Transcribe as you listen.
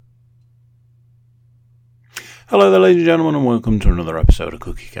Hello there, ladies and gentlemen, and welcome to another episode of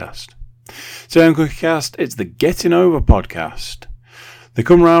CookieCast. Today on CookieCast, it's the Getting Over podcast. They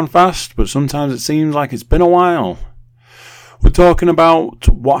come around fast, but sometimes it seems like it's been a while. We're talking about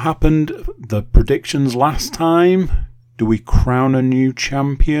what happened, the predictions last time. Do we crown a new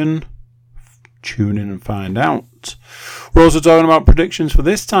champion? Tune in and find out. We're also talking about predictions for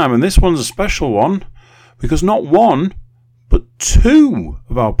this time, and this one's a special one, because not one, but two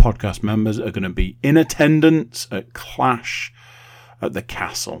of our podcast members are going to be in attendance at Clash at the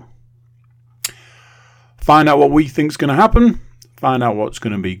Castle. Find out what we think is going to happen. Find out what's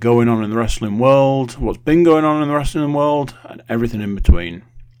going to be going on in the wrestling world, what's been going on in the wrestling world, and everything in between.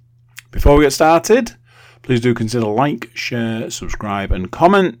 Before we get started, please do consider like, share, subscribe, and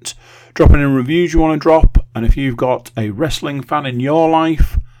comment. Dropping in reviews you want to drop. And if you've got a wrestling fan in your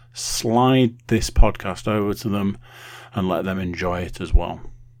life, slide this podcast over to them and let them enjoy it as well.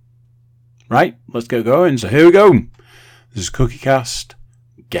 Right, let's get going. So here we go. This is CookieCast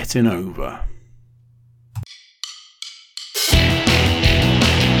Getting Over.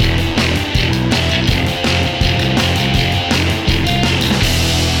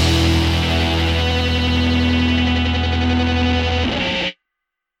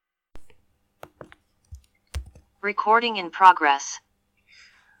 Recording in progress.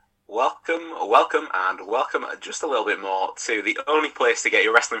 Welcome just a little bit more to the only place to get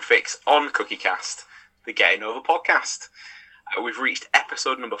your wrestling fix on CookieCast, the Getting Over podcast. We've reached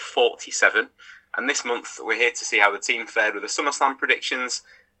episode number 47, and this month we're here to see how the team fared with the SummerSlam predictions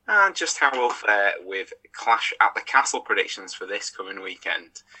and just how we'll fare with Clash at the Castle predictions for this coming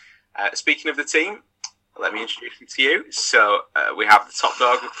weekend. Speaking of the team, let me introduce them to you. So we have the top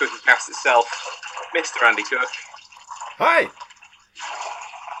dog of CookieCast itself, Mr. Andy Cook. Hi.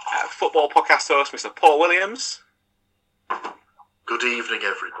 Football podcast host, Mr. Paul Williams. Good evening,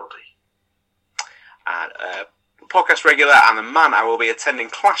 everybody. And podcast regular and the man I will be attending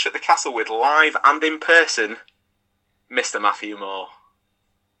Clash at the Castle with live and in person, Mr. Matthew Moore.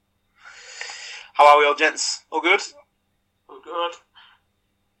 How are we all, gents? All good? All good.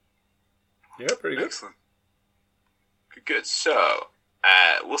 Yeah, pretty good. Excellent. Good. So,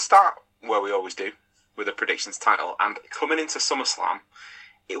 we'll start where we always do, with the predictions title. And coming into SummerSlam,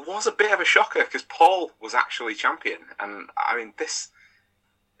 it was a bit of a shocker because Paul was actually champion. And, I mean, this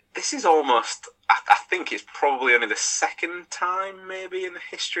is almost, I think it's probably only the second time maybe in the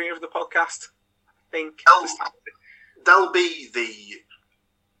history of the podcast. I think. There'll be the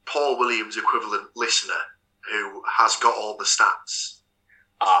Paul Williams equivalent listener who has got all the stats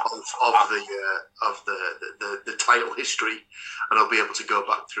of the title history, and I'll be able to go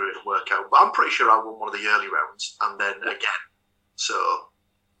back through it and work out. But I'm pretty sure I won one of the early rounds and then again. So,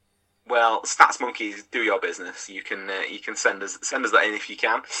 well, Stats Monkeys, do your business. You can send us that in if you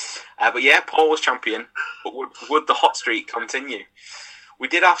can. But yeah, Paul was champion. But would the hot streak continue? We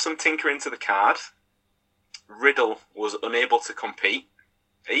did have some tinkering to the card. Riddle was unable to compete,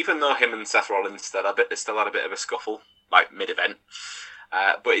 even though him and Seth Rollins still had a bit of a scuffle, like mid-event.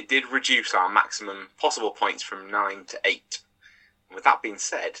 But it did reduce our maximum possible points from 9 to 8. And with that being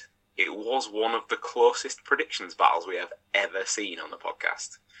said, it was one of the closest predictions battles we have ever seen on the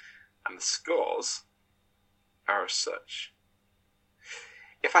podcast. And the scores are as such.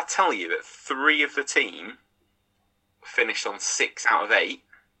 If I tell you that 3 of the team finished on 6 out of 8,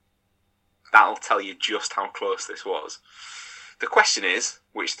 that'll tell you just how close this was. The question is,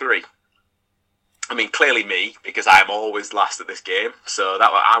 which 3? I mean, clearly me, because I am always last at this game. So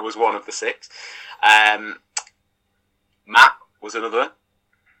I was one of the 6. Matt was another.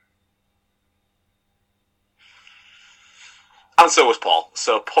 And so was Paul.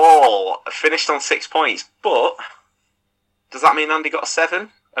 So Paul finished on 6 points. But does that mean Andy got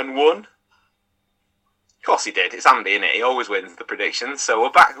 7 and won? Of course he did. It's Andy, innit? He always wins the predictions. So we're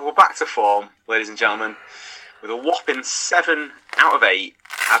back to form, ladies and gentlemen, with a whopping 7 out of 8.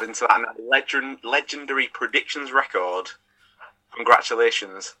 Adding to that legendary predictions record.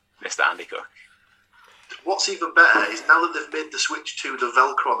 Congratulations, Mr. Andy Cook. what's even better is now that they've made the switch to the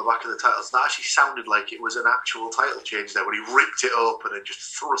Velcro on the back of the titles, that actually sounded like it was an actual title change there, when he ripped it open and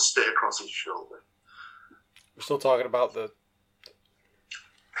just thrust it across his shoulder. We're still talking about the...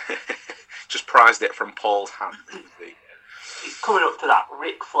 Just prized it from Paul's hand. He's coming up to that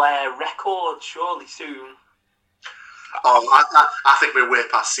Ric Flair record surely soon. Oh, I think we're way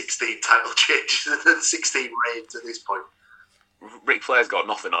past 16 title changes and 16 reigns at this point. Ric Flair's got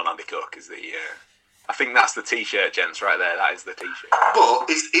nothing on Andy Cook, is the... I think that's the T-shirt, gents, right there. That is the T-shirt. But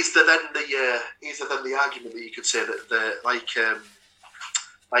is there then the argument that you could say that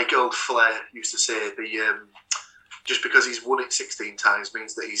like old Flair used to say, just because he's won it 16 times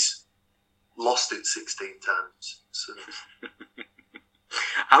means that he's lost it 16 times. So.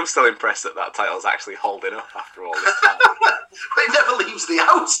 I'm still impressed that title's actually holding up after all this time. It never leaves the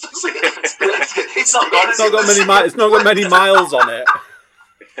house, does it? It's not got many miles on it.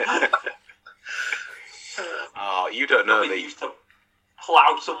 Oh, you don't know They used to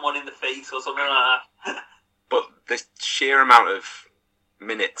plough someone in the face or something like that. But the sheer amount of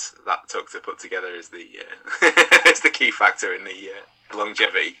minutes that took to put together is the is the key factor in the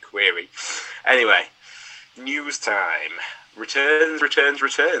longevity query. Anyway, news time. Returns.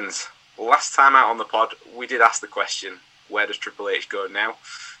 Last time out on the pod, we did ask the question, where does Triple H go now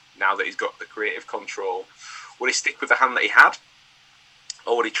that he's got the creative control? Would he stick with the hand that he had?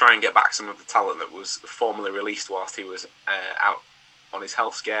 Or would he try and get back some of the talent that was formerly released whilst he was out on his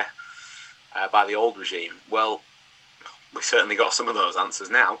health scare by the old regime? Well, we certainly got some of those answers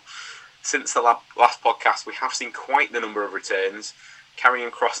now. Since the last podcast, we have seen quite the number of returns.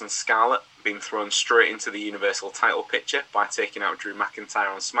 Karrion Kross and Scarlett being thrown straight into the Universal title picture by taking out Drew McIntyre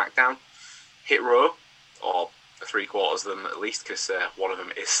on SmackDown. Hit Row, or 3/4 of them at least, because one of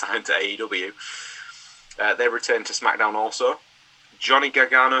them is signed to AEW. They returned to SmackDown also. Johnny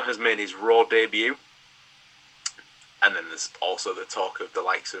Gargano has made his Raw debut. And then there's also the talk of the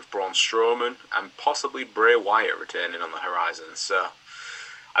likes of Braun Strowman and possibly Bray Wyatt returning on the horizon. So,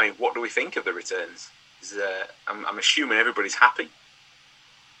 I mean, what do we think of the returns? I'm assuming everybody's happy.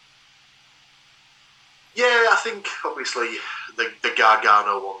 Yeah, I think obviously the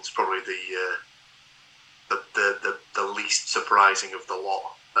Gargano one's probably the least surprising of the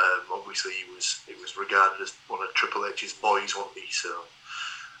lot. Obviously, he was regarded as one of Triple H's boys, wasn't he? So I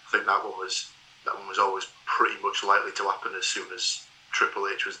think that one was always pretty much likely to happen as soon as Triple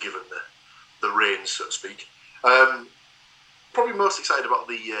H was given the reins, so to speak. Probably most excited about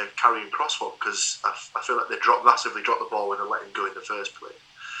the Karrion Kross one because I feel like they massively dropped the ball when they let him go in the first place,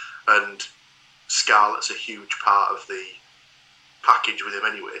 and Scarlett's a huge part of the package with him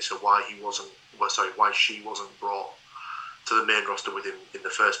anyway. So why she wasn't brought to the main roster with him in the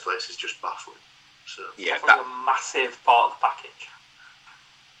first place is just baffling. So yeah, that's a massive part of the package.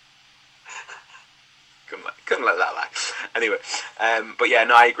 Couldn't let that lie. Anyway, but yeah,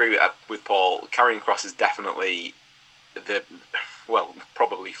 no, I agree with Paul. Karrion Kross is definitely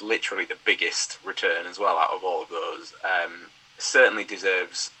probably literally the biggest return as well out of all of those. Certainly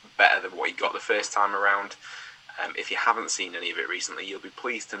deserves better than what he got the first time around. If you haven't seen any of it recently, you'll be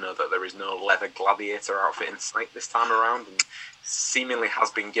pleased to know that there is no leather gladiator outfit in sight this time around, and seemingly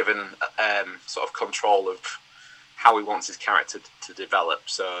has been given sort of control of how he wants his character to develop.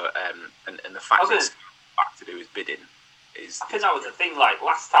 So, and the fact that he's back to do his bidding is. I think that was the thing. Like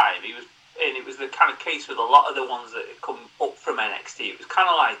last time, it was the kind of case with a lot of the ones that had come up from NXT. It was kind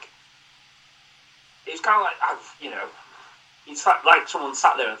of like, it's like someone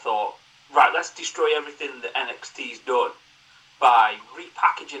sat there and thought, right, let's destroy everything that NXT's done by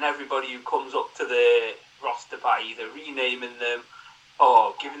repackaging everybody who comes up to the roster by either renaming them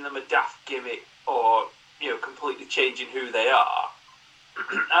or giving them a daft gimmick or, completely changing who they are.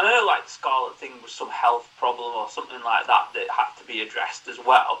 I know, like, the Scarlett thing was some health problem or something like that had to be addressed as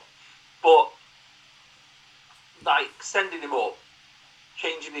well. But, like, sending him up,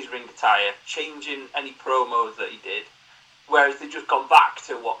 changing his ring attire, changing any promos that he did, whereas they've just gone back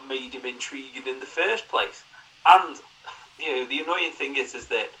to what made him intriguing in the first place. And, the annoying thing is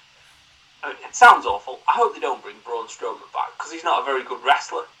that, it sounds awful, I hope they don't bring Braun Strowman back, because he's not a very good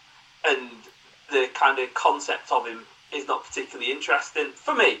wrestler, and the kind of concept of him is not particularly interesting,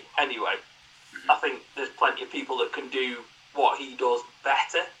 for me, anyway. I think there's plenty of people that can do what he does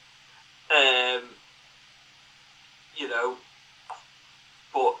better,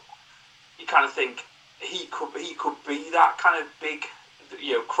 but you kind of think, he could be that kind of big,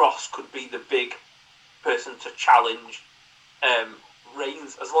 Kross could be the big person to challenge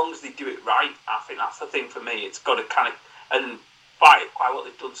Reigns, as long as they do it right. I think that's the thing for me. It's got to kind of, and by what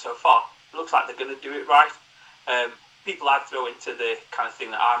they've done so far, it looks like they're going to do it right. People I'd throw into the kind of thing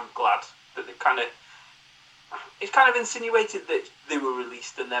that I'm glad that it's kind of insinuated that they were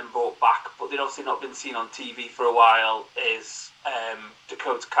released and then brought back, but they'd obviously not been seen on TV for a while, is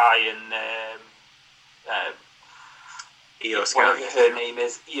Dakota Kai and Io Sky. Whatever her name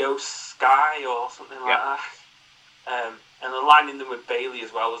is, Io Sky or something like that. And aligning them with Bayley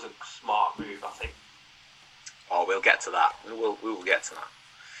as well was a smart move, I think. Oh, we'll get to that. We will get to that.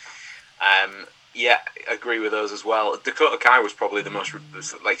 Yeah, agree with those as well. Dakota Kai was probably the most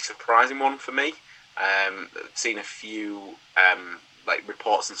surprising one for me. I've seen a few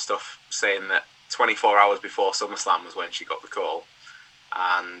reports and stuff saying that 24 hours before SummerSlam was when she got the call,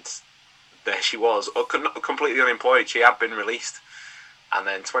 and there she was, completely unemployed. She had been released And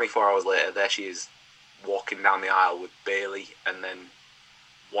then 24 hours later, there she is walking down the aisle with Bayley, and then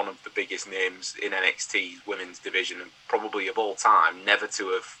one of the biggest names in NXT's women's division, and probably of all time, never to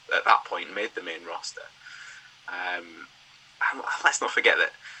have, at that point, made the main roster. And let's not forget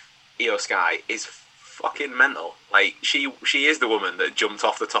that Io Sky is fucking mental. Like, she is the woman that jumped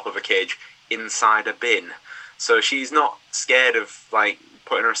off the top of a cage inside a bin. So she's not scared of, like,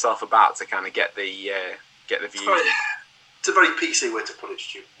 putting herself about to kind of get the view. It's a very PC way to put it,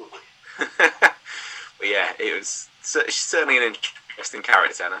 Stu. But yeah, she's certainly an interesting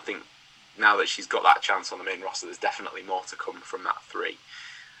character, and I think now that she's got that chance on the main roster, there's definitely more to come from that 3.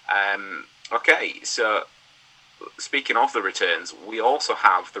 Okay, so speaking of the returns, we also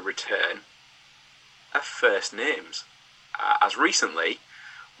have the return of first names. As recently,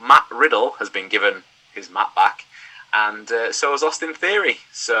 Matt Riddle has been given his mat back, and so has Austin Theory.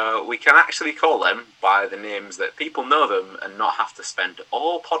 So we can actually call them by the names that people know them and not have to spend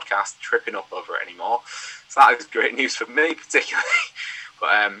all podcast tripping up over it anymore. So that is great news for me, particularly.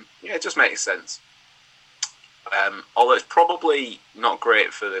 But yeah, it just makes sense. Although it's probably not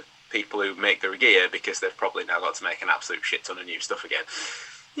great for the people who make the gear, because they've probably now got to make an absolute shit ton of new stuff again.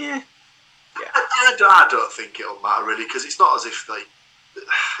 Yeah. I don't think it'll matter really, because it's not as if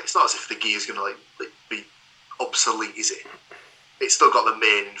the gear's going to be obsolete, is it? It's still got the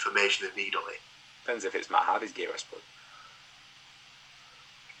main information they need on it. Depends if it's Matt Hardy's gear, I suppose.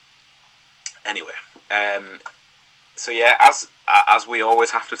 Anyway, so yeah, as we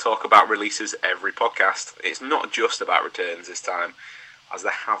always have to talk about releases every podcast, it's not just about returns this time, as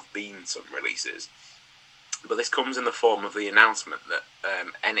there have been some releases. But this comes in the form of the announcement that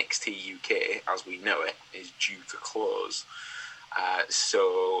NXT UK, as we know it, is due to close.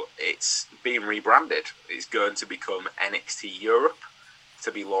 So it's being rebranded. It's going to become NXT Europe,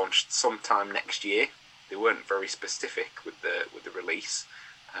 to be launched sometime next year. They weren't very specific with the release.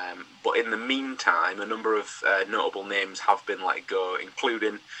 But in the meantime, a number of notable names have been let go,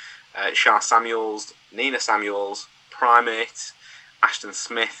 including Shah Samuels, Nina Samuels, Primate, Ashton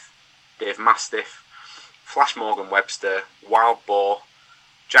Smith, Dave Mastiff, Flash Morgan Webster, Wild Boar,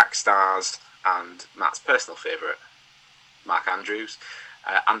 Jack Stars, and Matt's personal favourite, Mark Andrews,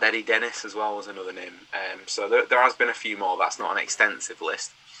 and Eddie Dennis as well was another name. So there has been a few more. That's not an extensive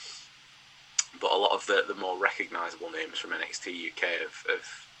list, but a lot of the more recognisable names from NXT UK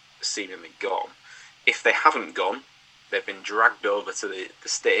have seemingly gone. If they haven't gone, they've been dragged over to the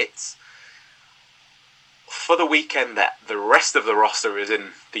States for the weekend that the rest of the roster is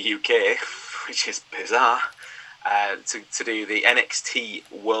in the UK, which is bizarre, to do the NXT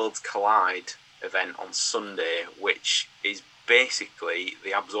Worlds Collide event on Sunday, which is basically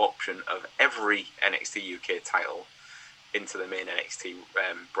the absorption of every NXT UK title into the main NXT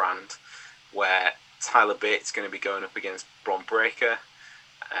brand, where Tyler Bates is going to be going up against Bron Breakker.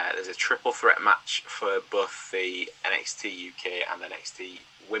 There's a triple threat match for both the NXT UK and NXT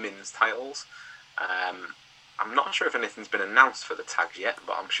women's titles. I'm not sure if anything's been announced for the tags yet,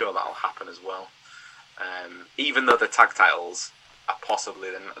 but I'm sure that'll happen as well. Even though the tag titles are possibly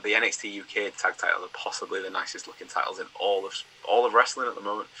the NXT UK tag titles are possibly the nicest looking titles in all of wrestling at the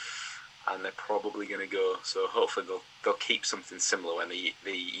moment, and they're probably going to go. So hopefully they'll keep something similar when the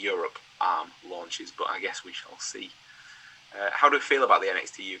Europe arm launches. But I guess we shall see. How do you feel about the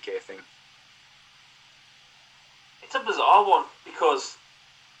NXT UK thing? It's a bizarre one because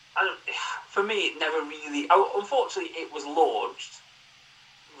for me it never really. Unfortunately, it was launched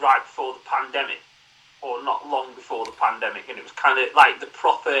right before the pandemic, or not long before the pandemic, and it was kind of like the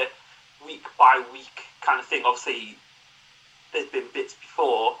proper week by week kind of thing. Obviously, there's been bits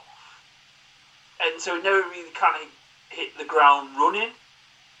before, and so it never really kind of hit the ground running.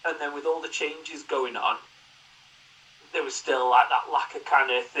 And then with all the changes going on, there was still like that lack of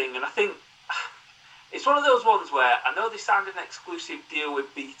kind of thing. And I think it's one of those ones where I know they signed an exclusive deal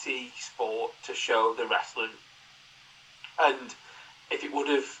with BT Sport to show the wrestling, and if it would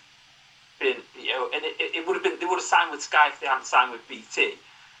have been, and it would have been, they would have signed with Sky if they hadn't signed with BT.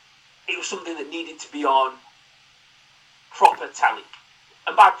 It was something that needed to be on proper telly,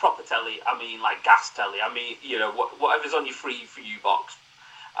 and by proper telly I mean like gas telly. I mean whatever's on your free for you box.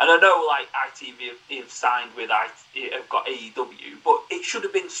 And I know like ITV have signed with have got AEW, but it should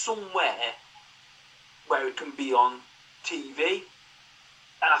have been somewhere where it can be on TV,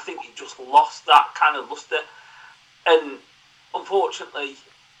 and I think it just lost that kind of luster. And unfortunately,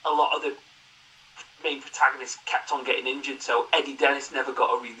 a lot of the main protagonists kept on getting injured, so Eddie Dennis never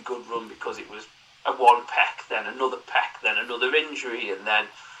got a really good run because it was a one peck, then another peck, then another injury, and then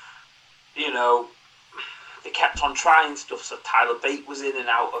they kept on trying stuff. So Tyler Bate was in and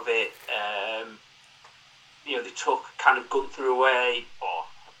out of it. they took kind of Gunther away, or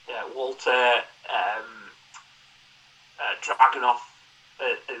Walter, Dragunov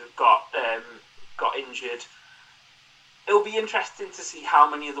got injured. It'll be interesting to see how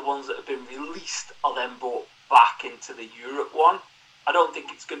many of the ones that have been released are then brought back into the Europe one. I don't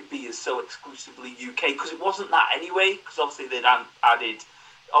think it's going to be as so exclusively UK, because it wasn't that anyway. Because obviously they'd added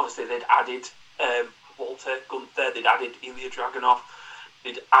Walter, Gunther, they'd added Ilya Dragunov,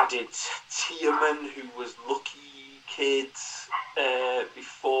 they'd added Tierman, who was Lucky Kids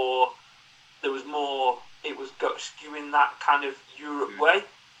before. There was more. It was skewing that kind of Europe way.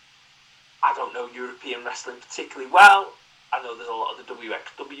 I don't know European wrestling particularly well. I know there's a lot of the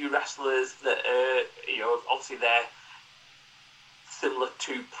WXW wrestlers that obviously they're similar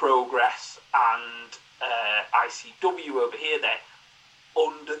to Progress and ICW over here. They're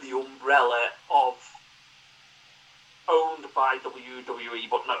under the umbrella of owned by WWE,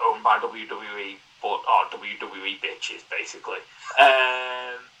 but not owned by WWE, but are WWE bitches, basically.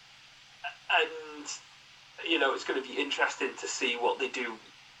 And it's going to be interesting to see what they do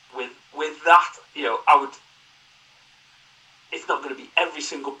with that. It's not going to be every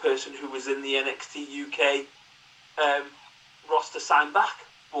single person who was in the NXT UK roster signed back,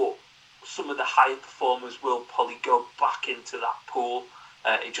 but some of the higher performers will probably go back into that pool.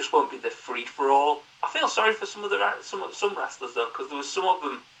 It just won't be the free for all. I feel sorry for some wrestlers though, because there was some of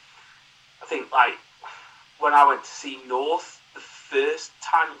them. I think like when I went to see North the first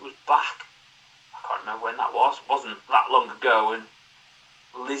time it was back, I can't remember when that was. It wasn't that long ago, and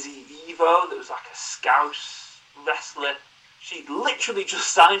Lizzie Evo, that was like a Scouse wrestler. She'd literally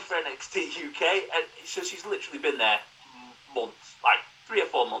just signed for NXT UK, and so she's literally been there months, like 3 or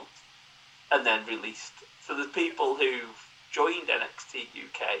 4 months, and then released. So there's people who've joined NXT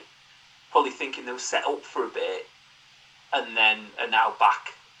UK probably thinking they were set up for a bit, and then are now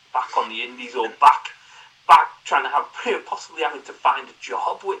back on the indies, or back trying to possibly having to find a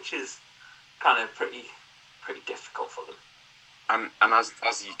job, which is kind of pretty difficult for them. And as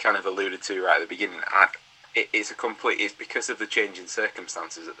you kind of alluded to right at the beginning, it's because of the change in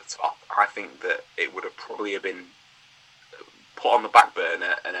circumstances at the top. I think that it would have probably been put on the back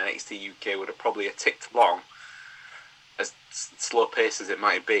burner, and NXT UK would have probably ticked along, as slow pace as it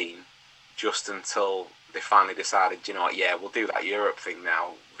might have been, just until they finally decided, we'll do that Europe thing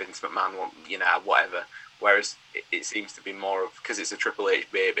now. Vince McMahon whatever. Whereas it seems to be more of, because it's a Triple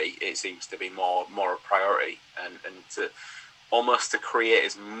H baby, it seems to be more a priority, and to almost to create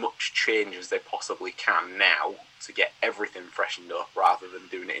as much change as they possibly can now to get everything freshened up, rather than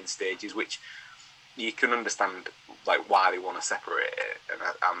doing it in stages, which you can understand like why they want to separate it. And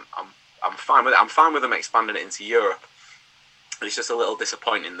I'm fine with it. I'm fine with them expanding it into Europe. It's just a little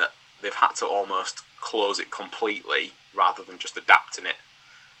disappointing that they've had to almost close it completely rather than just adapting it,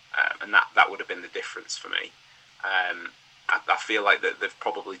 and that would have been the difference for me. I feel like that they've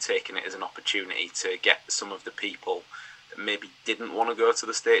probably taken it as an opportunity to get some of the people that maybe didn't want to go to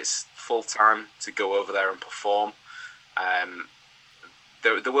the States full time to go over there and perform.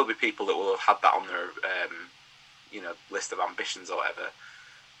 There will be people that will have had that on their list of ambitions or whatever,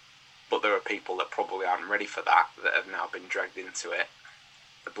 but there are people that probably aren't ready for that have now been dragged into it.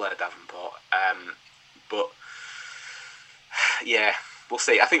 The Blair Davenport, but yeah, we'll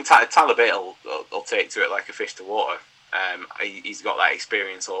see. I think Tyler Bate will take to it like a fish to water. He's got that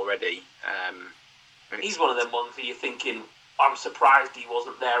experience already. He's one of them ones that you're thinking, I'm surprised he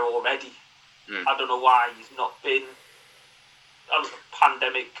wasn't there already. I don't know why he's not been.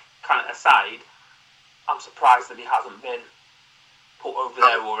 Pandemic kind of aside, I'm surprised that he hasn't been put over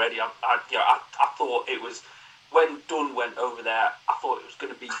there already. I thought it was, when Dunn went over there, I thought it was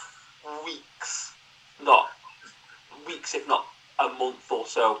going to be weeks, if not a month or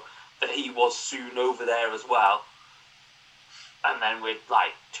so, that he was soon over there as well. And then we're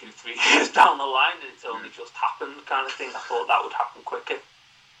like 2-3 years down the line, and it's only just happened, kind of thing. I thought that would happen quicker.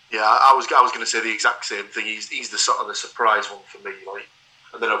 Yeah, I was going to say the exact same thing. He's the sort of the surprise one for me. Like,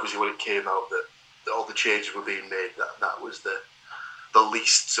 and then obviously when it came out that all the changes were being made, that was the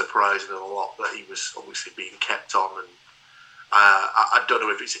least surprising of the lot, that he was obviously being kept on. And I don't know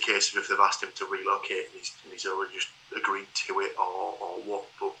if it's a case of if they've asked him to relocate and he's already just agreed to it or what.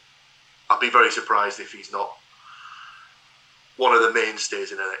 But I'd be very surprised if he's not one of the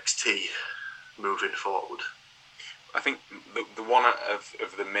mainstays in NXT moving forward. I think the one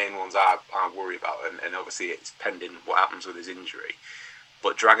of the main ones I worry about, and obviously it's pending what happens with his injury,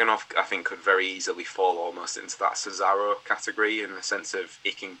 but Dragunov, I think, could very easily fall almost into that Cesaro category, in the sense of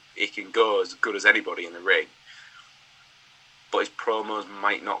he can go as good as anybody in the ring, but his promos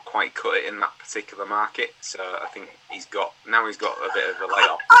might not quite cut it in that particular market. So I think he's got a bit of a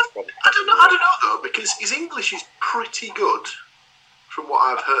layoff. I don't know though, because his English is pretty good from what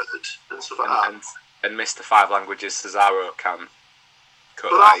I've heard and stuff like that. And Mr. Five Languages Cesaro can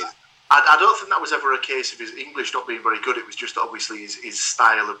cut But that. I don't think that was ever a case of his English not being very good. It was just obviously his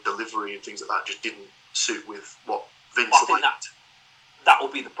style of delivery and things like that just didn't suit with what Vince I think liked. that will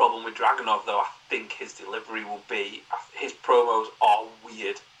be the problem with Dragunov, though. I think his delivery will be... His promos are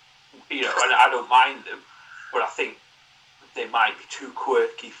weird. You know, and I don't mind them, but I think they might be too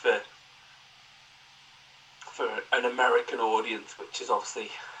quirky for an American audience, which is obviously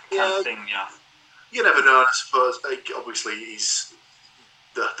thing, yeah. You never know, I suppose. Like, obviously, he's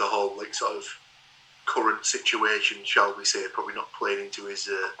the whole like sort of current situation, shall we say, probably not playing into his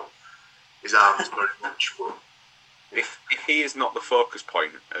arms very much. But If he is not the focus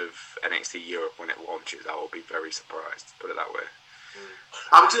point of NXT Europe when it launches, I will be very surprised. Put it that way.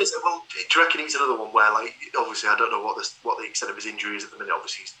 I was going to say, well, do you reckon he's another one where, like, obviously, I don't know what the extent of his injury is at the minute.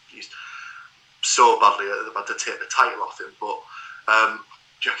 Obviously, he's so badly about to take the title off him, but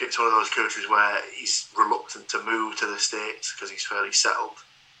do you reckon it's one of those cases where he's reluctant to move to the States because he's fairly settled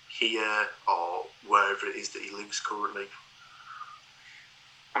here or wherever it is that he lives currently?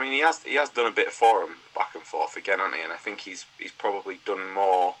 I mean, he has done a bit for him back and forth again, hasn't he? And I think he's probably done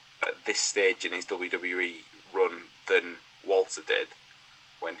more at this stage in his WWE run than Walter did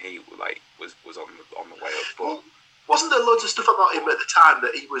when he was on the way up. But Well, wasn't there loads of stuff about him at the time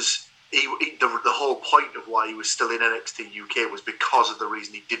that the whole point of why he was still in NXT UK was because of the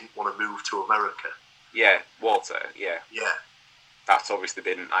reason he didn't want to move to America? yeah, Walter, yeah, Yeah. that's obviously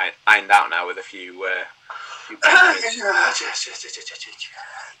been ironed out now with a few.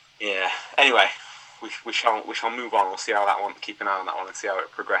 Yeah. Anyway, we shall move on. We'll see how that one. Keep an eye on that one and see how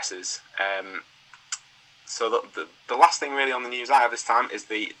it progresses. So the last thing really on the news I have this time is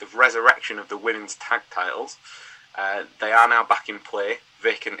the resurrection of the women's tag titles. They are now back in play.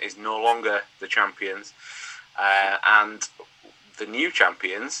 Vacant is no longer the champions, and the new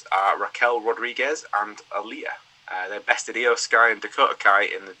champions are Raquel Rodriguez and Aaliyah. They bested Io Sky and Dakota Kai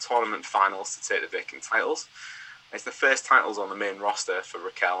in the tournament finals to take the vacant titles. It's the first titles on the main roster for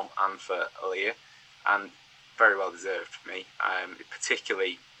Raquel and for Aaliyah, and very well deserved for me.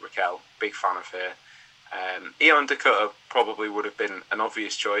 Particularly Raquel, big fan of her. Io and Dakota probably would have been an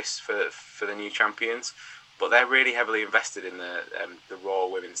obvious choice for the new champions, but they're really heavily invested in the Raw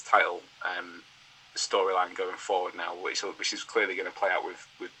Women's title storyline going forward now, which is clearly going to play out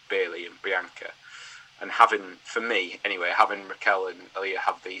with Bayley and Bianca. And having Raquel and Aaliyah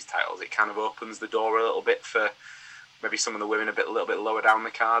have these titles, it kind of opens the door a little bit for maybe some of the women a little bit lower down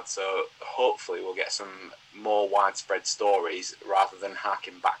the card. So hopefully we'll get some more widespread stories rather than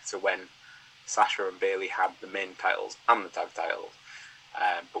harking back to when Sasha and Bayley had the main titles and the tag titles.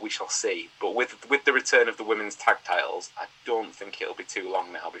 But we shall see. But with the return of the women's tag titles, I don't think it'll be too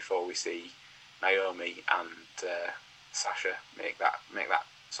long now before we see Naomi and Sasha make that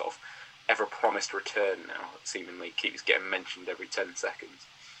sort of ever-promised return now. It seemingly keeps getting mentioned every 10 seconds.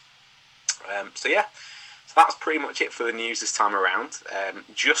 So that's pretty much it for the news this time around.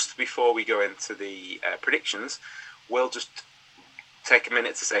 Just before we go into the predictions, we'll just take a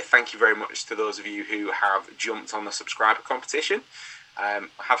minute to say thank you very much to those of you who have jumped on the subscriber competition. I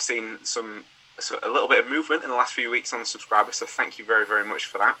have seen a little bit of movement in the last few weeks on the subscribers, so thank you very, very much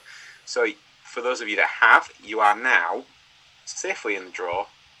for that. So for those of you that have, you are now safely in the draw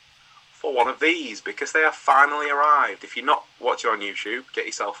for one of these, because they have finally arrived. If you're not watching on YouTube, get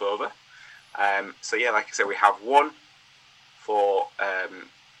yourself over. So like I said, we have one for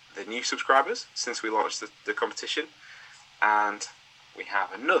the new subscribers since we launched the competition, and we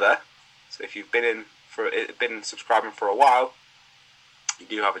have another. So if you've been subscribing for a while, you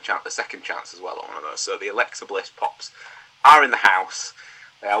do have a second chance as well on one of those. So the Alexa Bliss pops are in the house.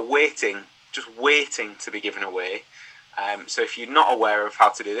 They are just waiting to be given away. So if you're not aware of how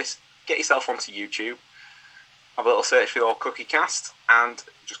to do this, get yourself onto YouTube, have a little search for your Cookie Cast, and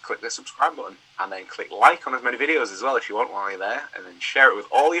just click the subscribe button, and then click like on as many videos as well if you want while you're there, and then share it with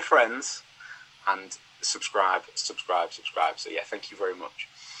all your friends, and subscribe. So thank you very much.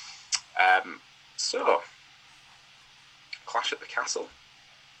 So Clash at the Castle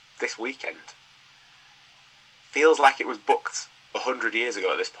this weekend feels like it was booked 100 years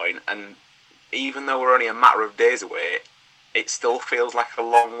ago at this point, and even though we're only a matter of days away, it still feels like a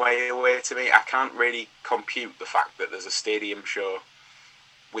long way away to me. I can't really compute the fact that there's a stadium show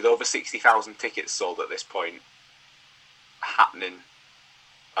with over 60,000 tickets sold at this point happening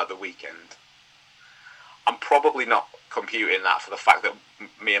at the weekend. I'm probably not computing that for the fact that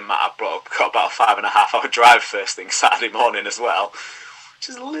me and Matt have got about a 5.5 hour drive first thing Saturday morning as well, which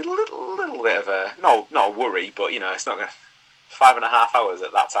is a little bit of a not a worry, but it's not going to 5.5 hours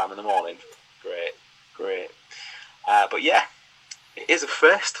at that time in the morning. Great. But yeah, it is a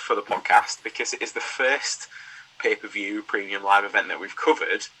first for the podcast because it is the first pay-per-view premium live event that we've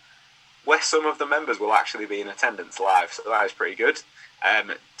covered where some of the members will actually be in attendance live, so that is pretty good.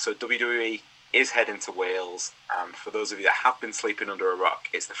 So WWE is heading to Wales, and for those of you that have been sleeping under a rock,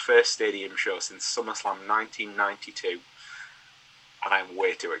 it's the first stadium show since SummerSlam 1992, and I'm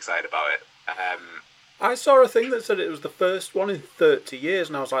way too excited about it. I saw a thing that said it was the first one in 30 years,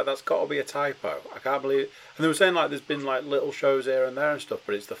 and I was like, that's got to be a typo. I can't believe it. And they were saying there's been little shows here and there and stuff,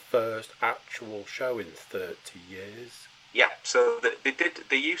 but it's the first actual show in 30 years. Yeah, so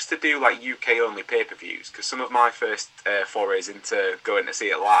they used to do UK only pay-per-views, because some of my first forays into going to see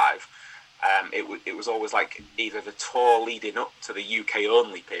it live, it was always either the tour leading up to the UK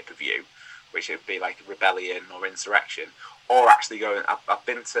only pay-per-view, which would be Rebellion or Insurrection, or actually going. I've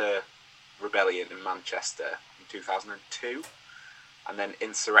been to Rebellion in Manchester in 2002, and then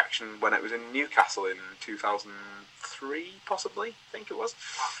Insurrection when it was in Newcastle in 2003, possibly, I think it was.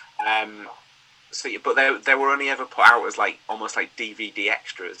 But they were only ever put out as almost like DVD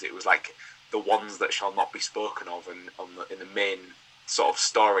extras. It was the ones that shall not be spoken of in the main sort of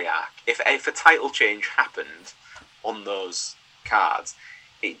story arc. If a title change happened on those cards,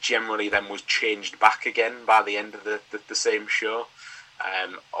 it generally then was changed back again by the end of the same show.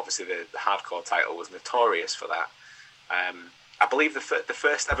 Obviously, the hardcore title was notorious for that. I believe the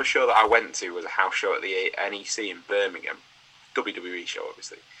first ever show that I went to was a house show at the NEC in Birmingham, WWE show,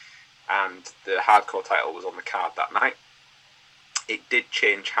 obviously, and the hardcore title was on the card that night. It did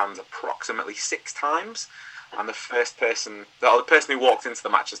change hands approximately 6 times, and the person who walked into the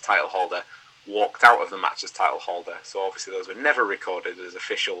match as title holder walked out of the match as title holder. So obviously those were never recorded as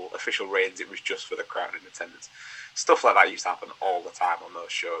official reigns. It was just for the crowd in attendance. Stuff like that used to happen all the time on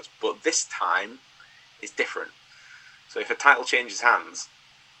those shows, but this time is different. So if a title changes hands,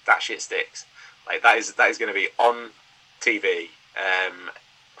 that shit sticks. That is going to be on TV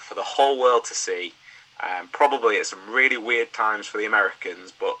for the whole world to see. Probably at some really weird times for the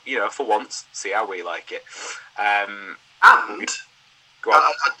Americans, but for once, see how we like it. Go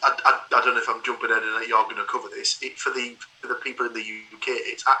on. I don't know if I'm jumping ahead and you're going to cover this. For the people in the UK,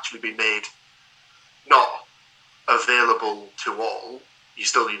 it's actually been made not available to all. You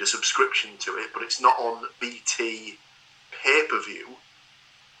still need a subscription to it, but it's not on BT pay-per-view.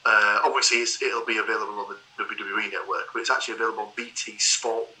 Obviously, it'll be available on the WWE network, but it's actually available on BT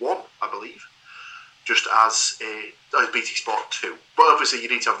Sport 1, I believe, just as BT Sport 2. But obviously, you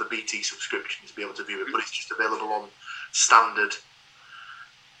need to have the BT subscription to be able to view it, but it's just available on standard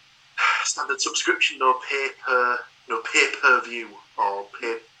subscription, no pay-per-view or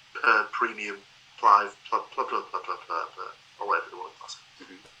pay-per-premium live, or whatever the word was.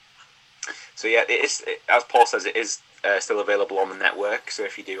 So yeah, it is, as Paul says, it is still available on the network. So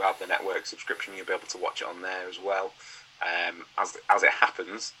if you do have the network subscription, you'll be able to watch it on there as well, as it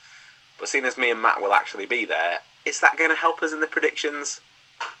happens. But seeing as me and Matt will actually be there, is that going to help us in the predictions?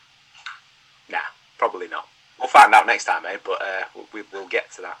 Nah, probably not. We'll find out next time, but we'll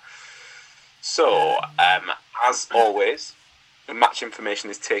get to that. So, as always, the match information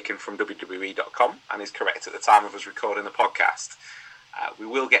is taken from WWE.com and is correct at the time of us recording the podcast. We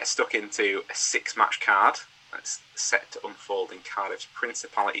will get stuck into a 6-match card that's set to unfold in Cardiff's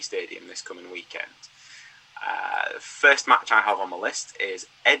Principality Stadium this coming weekend. The first match I have on my list is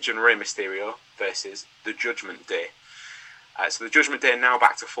Edge and Rey Mysterio versus the Judgment Day. So the Judgment Day are now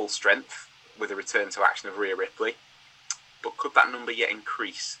back to full strength with a return to action of Rhea Ripley. But could that number yet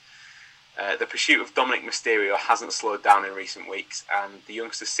increase? The pursuit of Dominic Mysterio hasn't slowed down in recent weeks, and the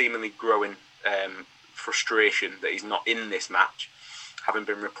youngster's seemingly growing frustration that he's not in this match, having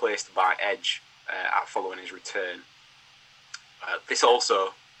been replaced by Edge following his return. This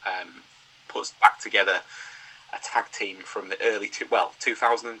also puts back together a tag team from the early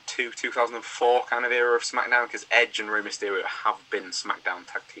 2002, 2004 kind of era of SmackDown, because Edge and Rey Mysterio have been SmackDown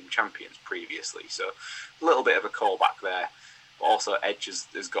Tag Team Champions previously, so a little bit of a callback there. But also Edge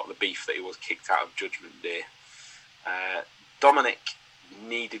has got the beef that he was kicked out of Judgment Day. Dominic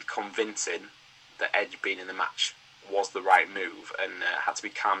needed convincing that Edge being in the match was the right move and had to be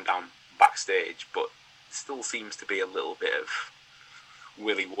calmed down backstage, but still seems to be a little bit of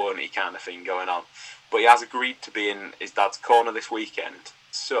willy won't-y kind of thing going on. But he has agreed to be in his dad's corner this weekend.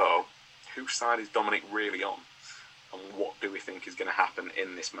 So, whose side is Dominic really on? And what do we think is going to happen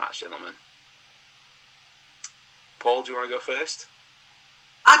in this match, gentlemen? Paul, do you want to go first?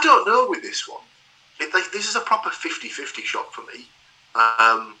 I don't know with this one. This is a proper 50-50 shot for me.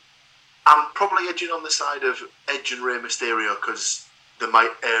 I'm probably edging on the side of Edge and Rey Mysterio because they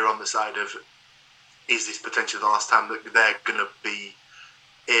might err on the side of, is this potentially the last time that they're going to be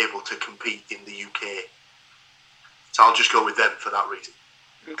able to compete in the UK? So I'll just go with them for that reason.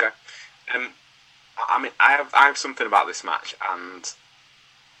 Okay. I mean, I have something about this match, and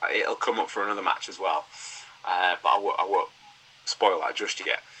it'll come up for another match as well. But I won't spoil that just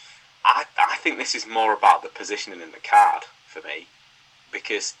yet. I think this is more about the positioning in the card for me,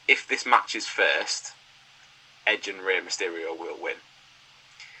 because if this match is first, Edge and Rey Mysterio will win.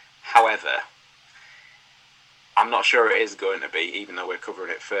 However, I'm not sure it is going to be, even though we're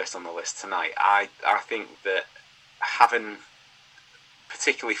covering it first on the list tonight. I think that having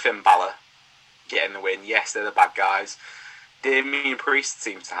particularly Finn Balor getting the win, yes, they're the bad guys. Damian Priest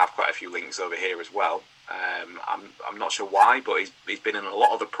seems to have quite a few links over here as well. I'm not sure why, but he's been in a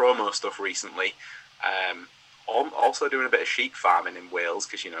lot of the promo stuff recently. Also doing a bit of sheep farming in Wales,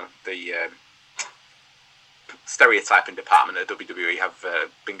 because the stereotyping department at WWE have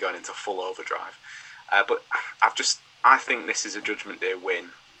been going into full overdrive. But I think this is a Judgment Day win,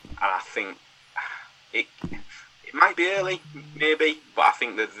 and I think it might be early, maybe, but I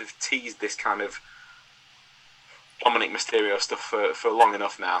think that they've teased this kind of Dominic Mysterio stuff for long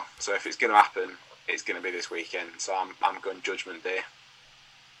enough now. So if it's going to happen, it's going to be this weekend. So I'm going Judgment Day.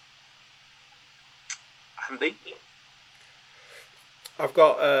 Andy? I've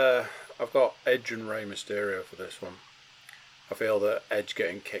got Edge and Rey Mysterio for this one. I feel that Edge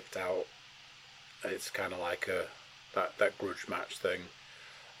getting kicked out, it's kind of like that grudge match thing.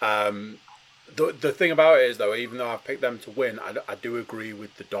 The thing about it is, though, even though I've picked them to win, I do agree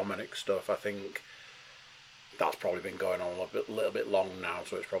with the Dominic stuff. I think that's probably been going on a little bit long now,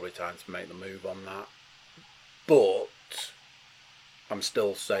 so it's probably time to make the move on that. But I'm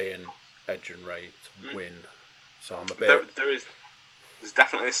still saying Edge and Rey to win. So I'm a bit... There's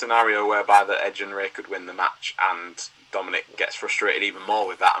definitely a scenario whereby that Edge and Rey could win the match, and Dominic gets frustrated even more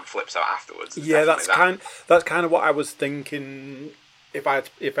with that and flips out afterwards. That's kind of what I was thinking. If I had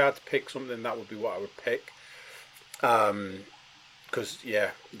to pick something, that would be what I would pick. Because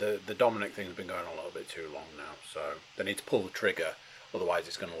the Dominic thing's been going on a little bit too long now, so they need to pull the trigger. Otherwise,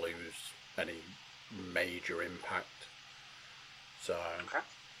 it's going to lose any major impact. So. Okay.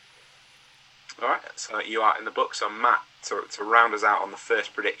 All right, so you are in the book. So Matt, to round us out on the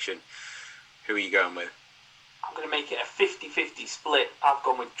first prediction, who are you going with? I'm going to make it a 50-50 split. I've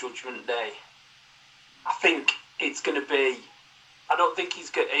gone with Judgment Day. I think it's going to be... I don't think he's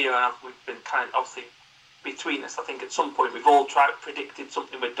going to... we've been kind of, obviously, between us, I think at some point, we've all predicted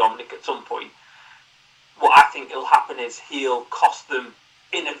something with Dominic at some point. What I think will happen is he'll cost them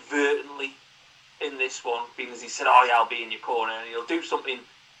inadvertently in this one, because he said, I'll be in your corner, and he'll do something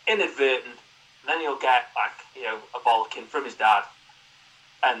inadvertent, and then he'll get, a bollocking from his dad,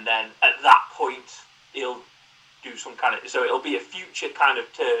 and then at that point, he'll do some kind of... So it'll be a future kind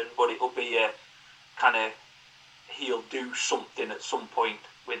of turn, but it'll be a kind of... He'll do something at some point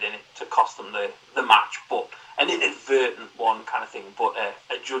within it to cost them the match, but an inadvertent one kind of thing, but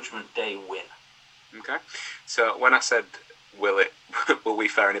a Judgment Day win. Okay. So when I said, will we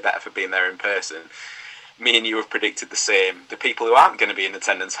fare any better for being there in person, me and you have predicted the same. The people who aren't going to be in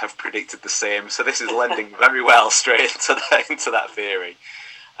attendance have predicted the same. So this is lending very well straight into that theory.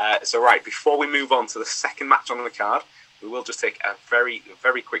 So right, before we move on to the second match on the card, we will just take a very,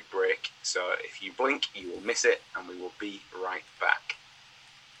 very quick break. So if you blink, you will miss it, and we will be right back.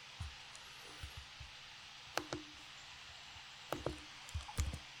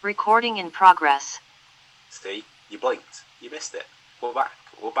 Recording in progress. See, you blinked. You missed it. We're back.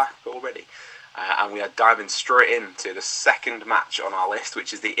 We're back already. And we are diving straight into the second match on our list,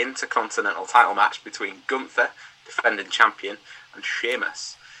 which is the Intercontinental title match between Gunther, defending champion, and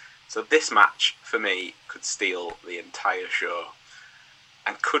Sheamus. So this match, for me, could steal the entire show,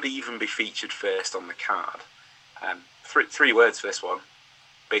 and could even be featured first on the card. Three words for this one: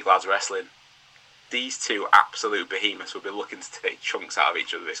 Big Lads Wrestling. These two absolute behemoths will be looking to take chunks out of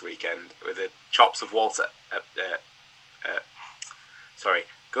each other this weekend, with the chops of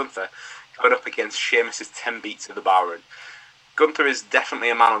Gunther going up against Sheamus' 10 beats of the Barroom. Gunther is definitely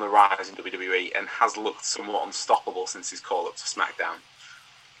a man on the rise in WWE and has looked somewhat unstoppable since his call-up to SmackDown.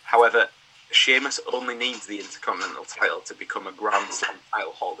 However, Sheamus only needs the Intercontinental title to become a Grand Slam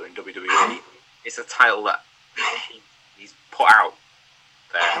title holder in WWE. It's a title that he's put out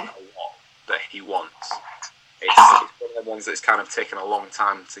there a lot that he wants. It's one of the ones that's kind of taken a long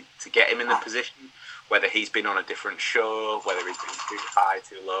time to get him in the position, whether he's been on a different show, whether he's been too high,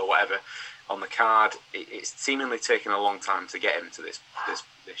 too low, whatever, on the card. It's seemingly taken a long time to get him to this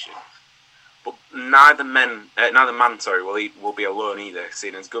position. But neither man, will be alone either,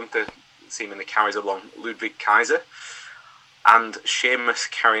 seeing as Gunther seemingly carries along Ludwig Kaiser and Sheamus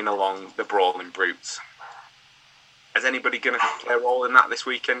carrying along the Brawling Brutes. Is anybody going to play a role in that this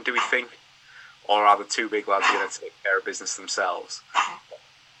weekend, do we think? Or are the two big lads going to take care of business themselves?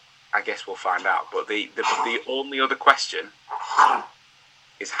 I guess we'll find out. But the only other question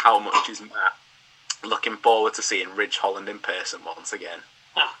is how much is Matt looking forward to seeing Ridge Holland in person once again?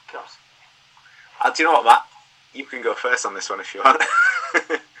 Oh, God. Do you know what, Matt? You can go first on this one if you want.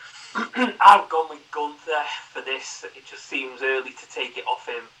 I've gone with Gunther for this. It just seems early to take it off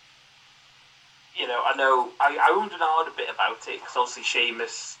him. You know, I ummed and ahed a bit about it because obviously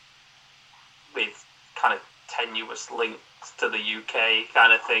Sheamus, with kind of tenuous links to the UK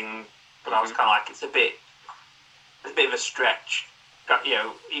kind of thing, but I was kind of like, it's a bit of a stretch, you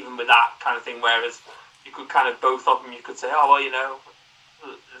know, even with that kind of thing. Whereas you could kind of both of them, you could say, oh well, you know,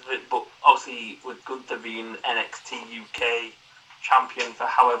 but obviously with Gunther being NXT UK champion for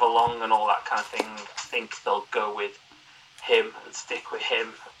however long and all that kind of thing, I think they'll go with him and stick with him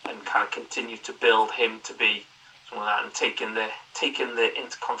and kind of continue to build him to be someone like that, and taking the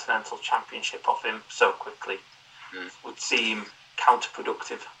Intercontinental Championship off him so quickly would seem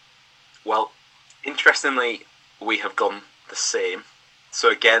counterproductive. Well, interestingly, we have gone the same.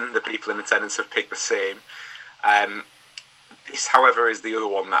 So again, the people in attendance have picked the same. This, however, is the other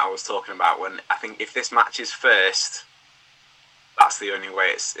one that I was talking about. When I think if this match is first, that's the only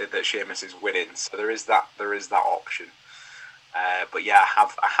way that Sheamus is winning. So there is that option. But yeah,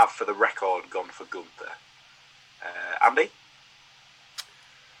 I have for the record gone for Gunther. Andy?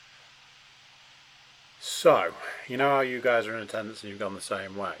 So, you know how you guys are in attendance and you've gone the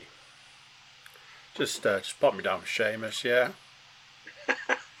same way? Just pop me down for Sheamus, yeah?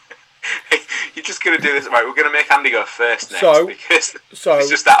 You're just going to do this, right? We're going to make Andy go first next because it's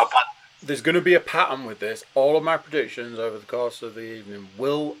just out of bad. There's going to be a pattern with this. All of my predictions over the course of the evening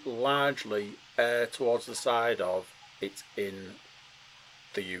will largely err towards the side of it's in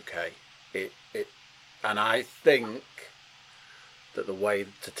the UK. And I think that the way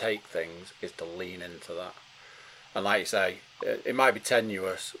to take things is to lean into that. And like you say, it might be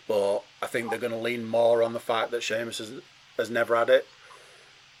tenuous, but I think they're going to lean more on the fact that Sheamus has never had it.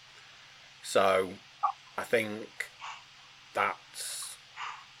 So I think that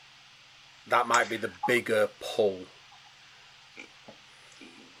might be the bigger pull.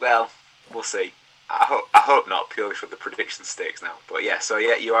 Well, we'll see. I hope not, purely for the prediction stakes now. But yeah, so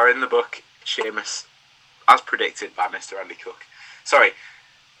yeah, you are in the book, Sheamus, as predicted by Mr. Andy Cook. Sorry,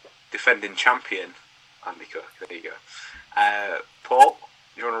 defending champion Andy Cook. There you go. Paul,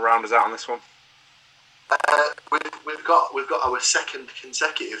 you want to round us out on this one? We've got our second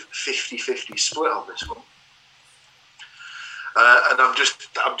consecutive 50-50 split on this one, and I'm just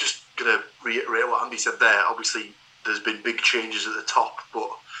going to reiterate what Andy said there. Obviously, there's been big changes at the top, but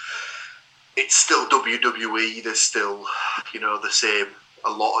it's still WWE. There's still, a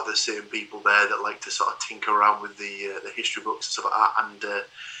lot of the same people there that like to sort of tinker around with the history books and stuff like that. And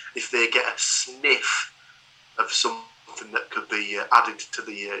if they get a sniff of something that could be added to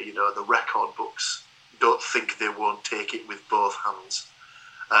the record books, don't think they won't take it with both hands.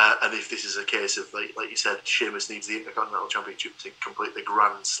 And if this is a case of, like you said, Sheamus needs the Intercontinental Championship to complete the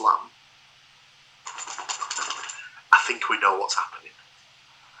Grand Slam, I think we know what's happening.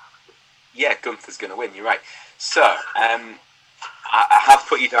 Yeah, Gunther's going to win, you're right. So, I have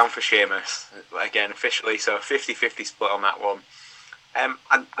put you down for Sheamus, again, officially, so a 50-50 split on that one. And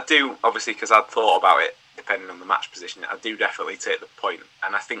I do, obviously, because I'd thought about it, depending on the match position, I do definitely take the point.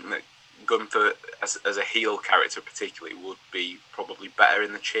 And I think that Gunther, as a heel character particularly, would be probably better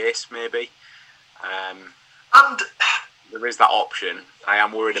in the chase, maybe. And there is that option. I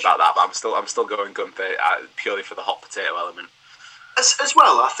am worried about that, but I'm still going Gunther purely for the hot potato element. As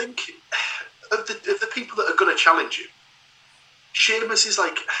well, I think of the people that are going to challenge him, Sheamus is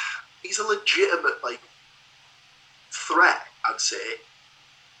he's a legitimate threat, I'd say,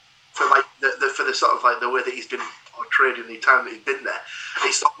 for the sort of the way that he's been portrayed in the time that he's been there.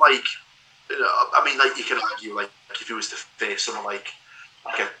 It's not you can argue if he was to face someone like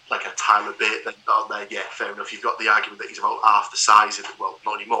a Tyler Bate, then yeah, fair enough. You've got the argument that he's about half the size of well,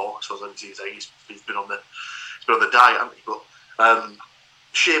 not anymore. So as long as he's been on the diet, hasn't he? But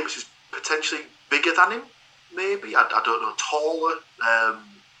Sheamus is potentially bigger than him. Maybe I don't know, taller.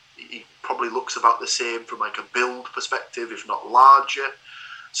 He probably looks about the same from a build perspective, if not larger.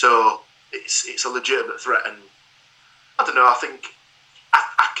 So it's a legitimate threat, and I don't know. I think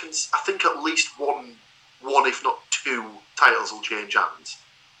at least one, if not two, titles will change hands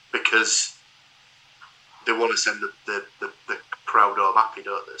because they want to send the crowd home happy,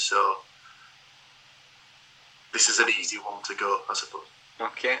 don't they? So this is an easy one to go, I suppose.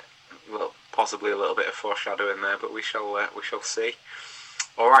 Okay, well, possibly a little bit of foreshadowing there, but we shall see.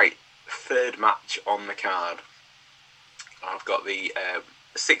 All right, third match on the card. I've got the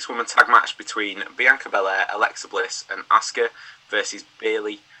 6-woman tag match between Bianca Belair, Alexa Bliss, and Asuka versus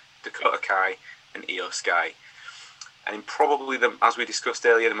Bayley, Dakota Kai, and Io Sky. And in probably, as we discussed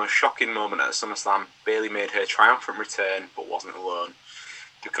earlier, the most shocking moment at SummerSlam, Bayley made her triumphant return, but wasn't alone.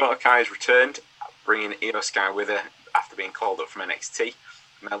 Dakota Kai has returned, bringing Io Sky with her after being called up from NXT,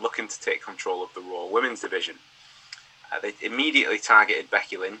 and they're looking to take control of the Raw Women's division. They immediately targeted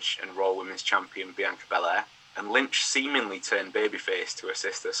Becky Lynch and Raw Women's Champion Bianca Belair, and Lynch seemingly turned babyface to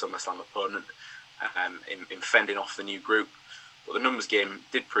assist her SummerSlam opponent in fending off the new group. But the numbers game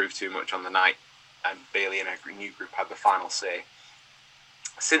did prove too much on the night, and Bayley and her new group had the final say.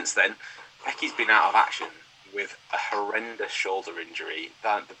 Since then, Becky's been out of action with a horrendous shoulder injury.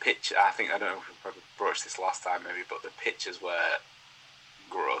 The pitch, I don't know if we probably broached this last time maybe, but the pictures were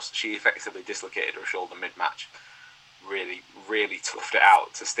gross. She effectively dislocated her shoulder mid-match. Really, really toughed it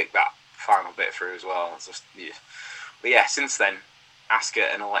out to stick that final bit through as well. It's just, yeah. But yeah, since then,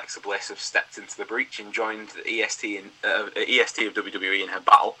 Asuka and Alexa Bliss have stepped into the breach and joined the EST of WWE in her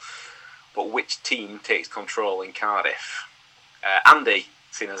battle. But which team takes control in Cardiff? Andy,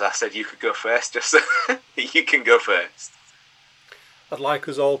 seeing as I said you could go first, just you can go first. I'd like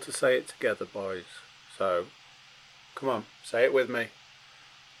us all to say it together, boys. So, come on, say it with me.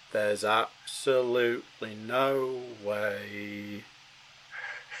 There's absolutely no way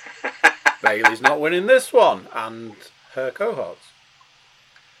Bayley's not winning this one, and her cohorts.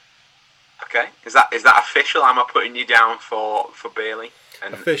 Okay, is that official? Am I putting you down for Bayley?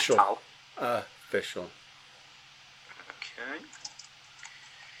 And Official. Tal? Official. Okay.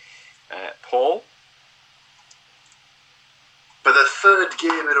 Paul? For the third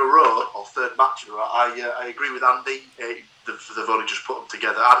game in a row, or third match in a row, I agree with Andy. They've only just put them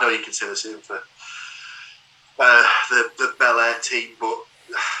together. I know you can say the same for the Belair team, but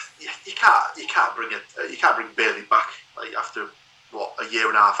you can't bring Bayley back like after a year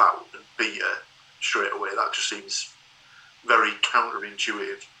and a half out and beat her straight away. That just seems very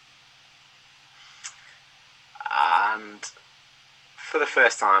counterintuitive. And for the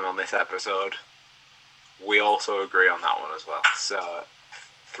first time on this episode, we also agree on that one as well. So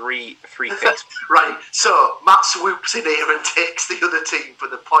three picks. Right, so Matt swoops in here and takes the other team for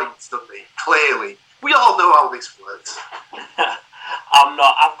the points, doesn't he? Clearly. We all know how this works. I'm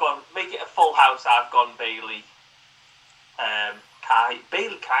not. I've gone, make it a full house, I've gone Bayley.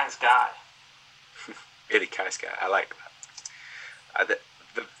 Bayley, Kai, Sky. Bayley, Kai, Sky, I like that.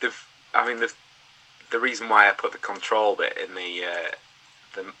 The reason why I put the control bit in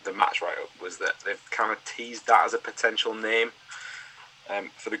the match write-up was that they've kind of teased that as a potential name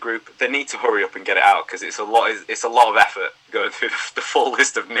for the group. They need to hurry up and get it out because it's a lot of effort going through the full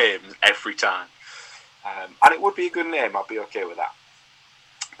list of names every time. And it would be a good name. I'd be okay with that.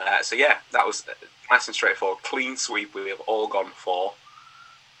 So yeah, that was nice and straightforward. Clean sweep. We have all gone for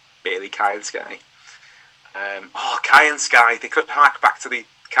Bayley, Kai and Sky. Kai and Sky. They could hark back to the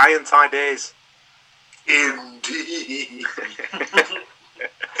Kai and Ty days. Indeed.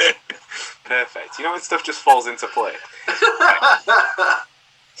 Perfect. You know when stuff just falls into place.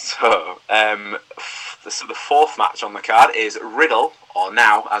 So the fourth match on the card is Riddle, or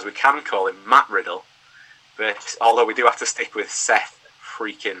now as we can call him, Matt Riddle. But although we do have to stick with Seth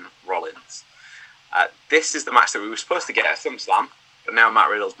freaking Rollins. This is the match that we were supposed to get at SummerSlam, but now Matt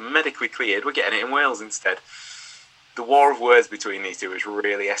Riddle's medically cleared. We're getting it in Wales instead. The war of words between these two has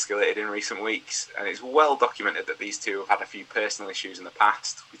really escalated in recent weeks, and it's well documented that these two have had a few personal issues in the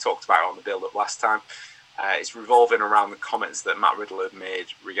past. We talked about it on the build-up last time. It's revolving around the comments that Matt Riddle had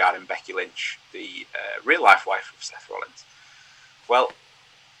made regarding Becky Lynch, the real-life wife of Seth Rollins. Well,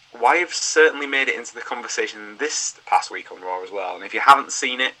 Wyatt certainly made it into the conversation this past week on Raw as well, and if you haven't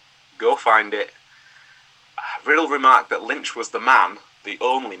seen it, go find it. Riddle remarked that Lynch was the man, the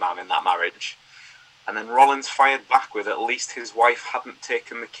only man in that marriage, and then Rollins fired back with at least his wife hadn't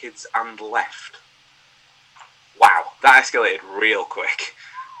taken the kids and left. Wow, that escalated real quick.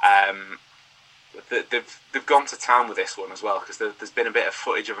 They've gone to town with this one as well, because there's been a bit of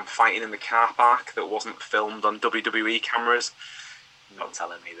footage of them fighting in the car park that wasn't filmed on WWE cameras. Not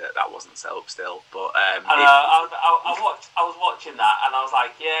telling me that wasn't set up still, but I was watching that and I was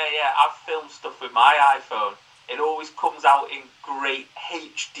like, yeah, I've filmed stuff with my iPhone. It always comes out in great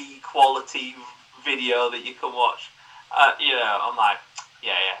HD quality video that you can watch. I'm like,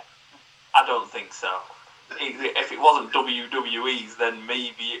 yeah, I don't think so. If it wasn't WWE's, then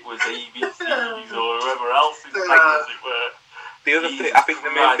maybe it was ABC's or whoever else's thing, as it were. The other thing, I think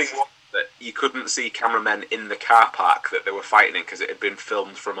the main thing that you couldn't see cameramen in the car park that they were fighting in because it had been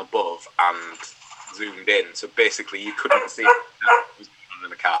filmed from above and zoomed in. So basically, you couldn't see what was going on in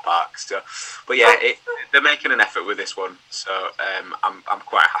the car park. So, but yeah, they're making an effort with this one. So I'm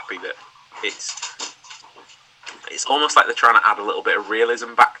quite happy that it's almost like they're trying to add a little bit of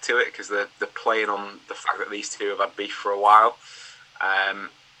realism back to it because they're playing on the fact that these two have had beef for a while.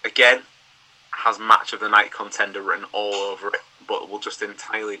 Again, has match of the night contender written all over it, but will just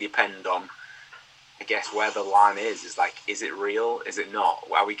entirely depend on, I guess, where the line is. Is like, is it real? Is it not?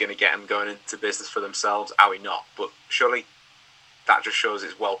 Are we going to get them going into business for themselves? Are we not? But surely that just shows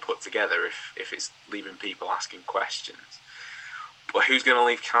it's well put together if it's leaving people asking questions. But who's going to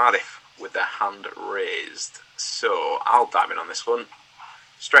leave Cardiff with their hand raised? So I'll dive in on this one.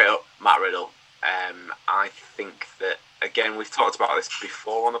 Straight up, Matt Riddle. I think that, again, we've talked about this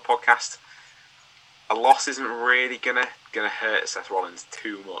before on the podcast. A loss isn't really gonna hurt Seth Rollins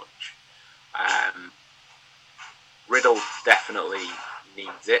too much. Riddle definitely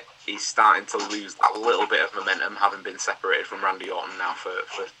needs it. He's starting to lose that little bit of momentum, having been separated from Randy Orton now for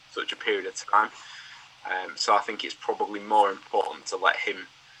such a period of time. So I think it's probably more important to let him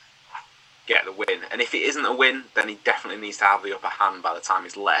get the win. And if it isn't a win, then he definitely needs to have the upper hand by the time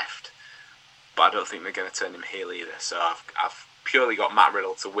he's left. But I don't think they're going to turn him heel either. So I've purely got Matt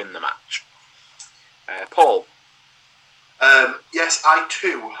Riddle to win the match. Paul? Yes, I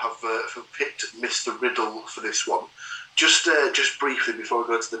too have picked Mr. Riddle for this one. Just briefly before we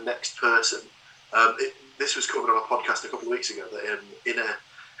go to the next person, this was covered on a podcast a couple of weeks ago. That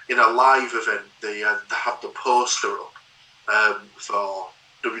in a live event, they had the poster up for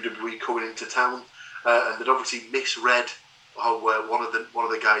WWE coming into town, and they'd obviously misread how one of the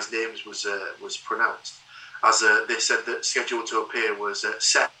guys' names was pronounced. As they said that scheduled to appear was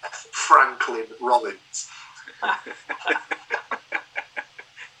Seth Franklin Rollins,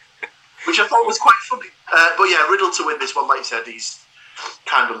 which I thought was quite funny. But yeah, Riddle to win this one, like you said, he's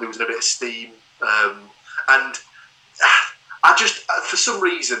kind of losing a bit of steam, and I just, for some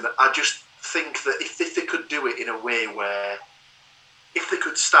reason, I just think that if they could do it in a way where, if they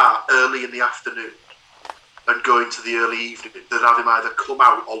could start early in the afternoon and go into the early evening, they'd have him either come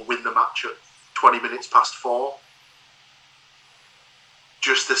out or win the match at 20 minutes past 4,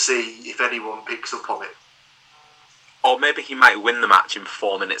 just to see if anyone picks up on it. Or maybe he might win the match in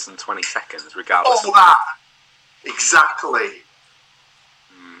 4 minutes and 20 seconds, regardless. Oh, that! Exactly.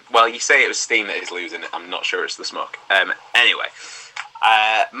 Well, you say it was steam that he's losing. I'm not sure it's the smoke. Anyway,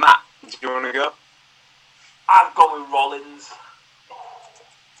 Matt, do you want to go? I've gone with Rollins.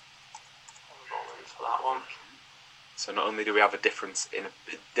 For that one. So not only do we have a difference in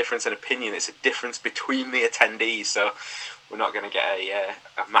opinion, it's a difference between the attendees. So we're not going to get a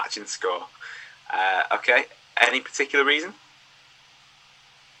matching score. Okay. Any particular reason?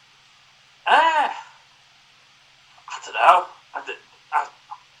 I don't know.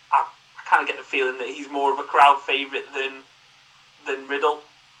 I kind of get the feeling that he's more of a crowd favourite than Riddle,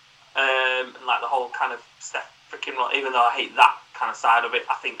 and like the whole kind of Steph freaking. Even though I hate that kind of side of it,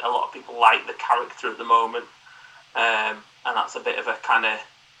 I think a lot of people like the character at the moment, and that's a bit of a kind of,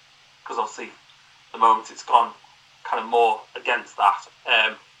 because obviously the moment it's gone kind of more against that.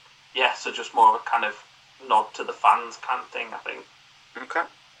 Yeah, so just more of a kind of nod to the fans kind of thing, I think. Okay,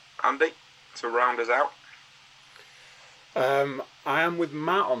 Andy, to round us out. I am with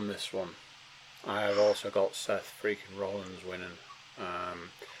Matt on this one. I have also got Seth freaking Rollins winning.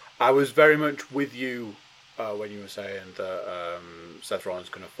 I was very much with you when you were saying that Seth Rollins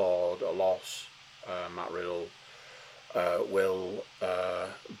can afford a loss. Matt Riddle will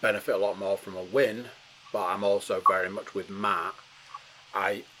benefit a lot more from a win, but I'm also very much with Matt.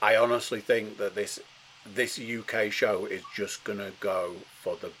 I honestly think that this UK show is just going to go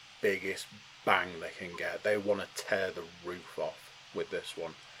for the biggest bang they can get. They want to tear the roof off with this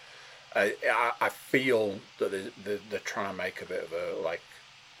one. I feel that they're trying to make a bit of a, like,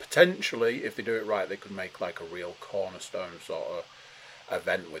 potentially, if they do it right, they could make like a real cornerstone sort of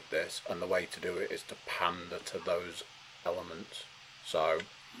event with this, and the way to do it is to pander to those elements. So,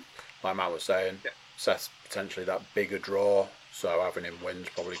 like Matt was saying, Seth's potentially that bigger draw, so having him win's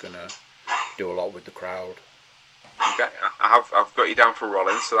probably going to do a lot with the crowd. Okay, I've got you down for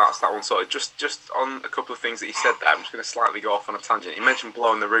Rollins, so that's that one sorted. Just on a couple of things that you said there, I'm just going to slightly go off on a tangent. You mentioned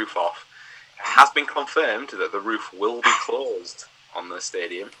blowing the roof off. It has been confirmed that the roof will be closed on the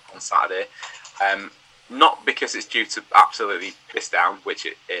stadium on Saturday. Not because it's due to absolutely piss down, which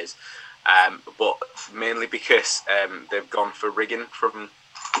it is, but mainly because they've gone for rigging from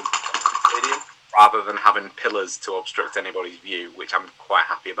the stadium rather than having pillars to obstruct anybody's view, which I'm quite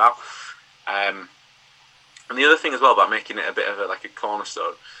happy about. And the other thing as well about making it a bit of a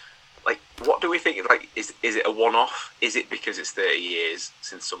cornerstone, what do we think? Like, is it a one-off? Is it because it's 30 years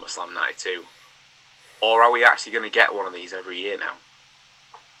since SummerSlam '92, or are we actually going to get one of these every year now?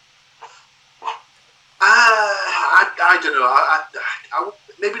 I don't know. I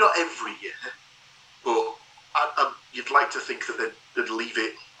maybe not every year, but you'd like to think that they'd leave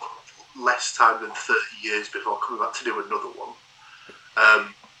it less time than 30 years before coming back to do another one.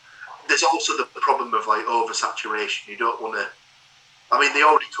 There's also the problem of like oversaturation. You don't want to. I mean, they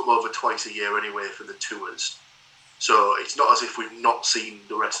already come over twice a year anyway for the tours, so it's not as if we've not seen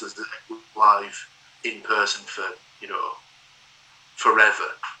the wrestlers live in person for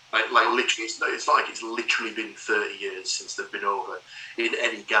forever. Like literally, it's not like it's literally been 30 years since they've been over in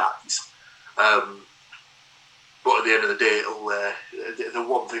any guise. But at the end of the day, it'll the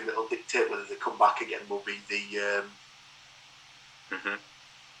one thing that'll dictate whether they come back again will be the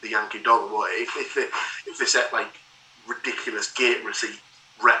Yankee Dollar. If they set like ridiculous gate receipt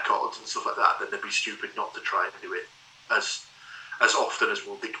records and stuff like that, then they'd be stupid not to try and do it as often as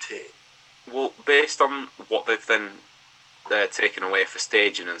will dictate. Well, based on what they've then taken away for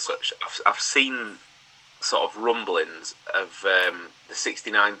staging and such, I've seen sort of rumblings of the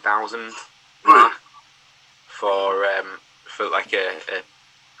 69,000 mark for like a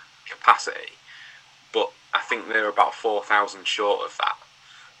capacity, but I think they're about 4,000 short of that.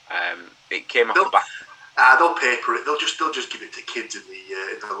 It came off the back. They'll paper it. They'll just give it to kids in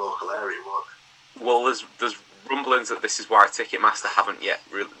the local area, won't they? Well, there's rumblings that this is why Ticketmaster haven't yet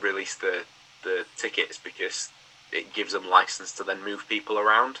released the tickets, because it gives them license to then move people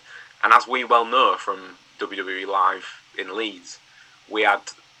around. And as we well know from WWE Live in Leeds, we had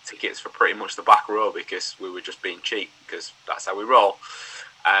tickets for pretty much the back row because we were just being cheap, because that's how we roll.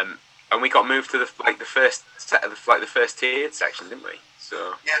 And we got moved to the first set of the first tiered section, didn't we?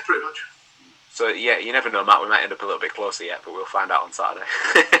 So yeah, pretty much. So yeah, you never know, Matt. We might end up a little bit closer yet, but we'll find out on Saturday.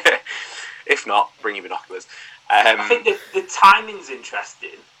 If not, bring your binoculars. I think the timing's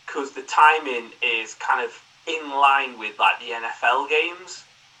interesting because the timing is kind of in line with like the NFL games,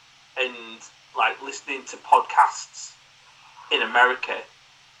 and like listening to podcasts in America.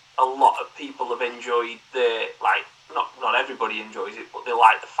 A lot of people have enjoyed not everybody enjoys it, but they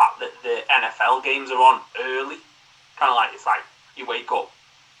like the fact that the NFL games are on early. Kind of like it's like you wake up,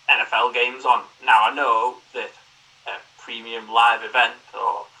 NFL games on. Now I know that a premium live event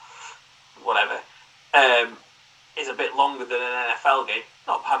or whatever is a bit longer than an NFL game,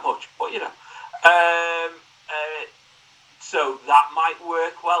 not by much, but so that might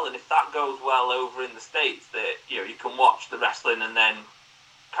work well, and if that goes well over in the States, that you can watch the wrestling and then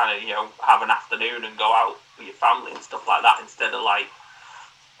kind of have an afternoon and go out with your family and stuff like that instead of like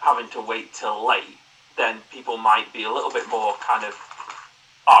having to wait till late, then people might be a little bit more kind of,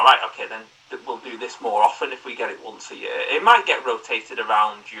 all right, okay, then we'll do this more often if we get it once a year. It might get rotated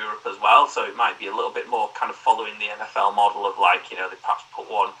around Europe as well, so it might be a little bit more kind of following the NFL model of like, they perhaps put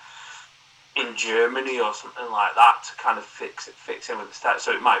one in Germany or something like that to kind of fix in with the stats.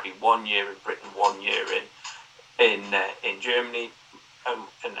 So it might be 1 year in Britain, 1 year in Germany,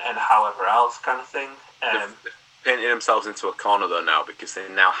 and however else kind of thing. They've painted themselves into a corner though now, because they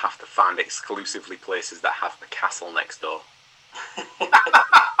now have to find exclusively places that have the castle next door.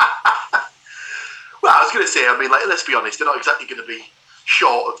 Well, I was going to say, I mean, like, let's be honest, they're not exactly going to be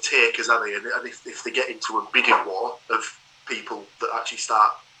short of takers, are they? And if they get into a bidding war of people that actually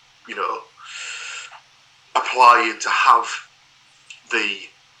start, applying to have the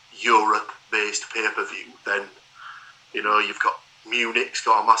Europe-based pay-per-view, then, you've got Munich's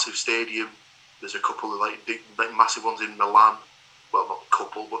got a massive stadium. There's a couple of like big, massive ones in Milan. Well, not a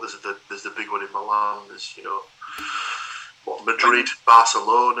couple, but there's the big one in Milan. There's Madrid,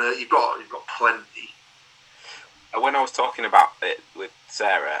 Barcelona. You've got plenty. When I was talking about it with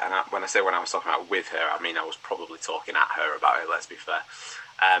Sarah, and when I was talking about with her, I mean I was probably talking at her about it. Let's be fair.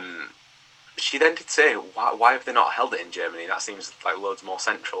 She then did say, "Why have they not held it in Germany? That seems like loads more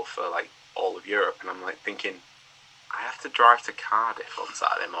central for like all of Europe." And I'm like thinking, I have to drive to Cardiff on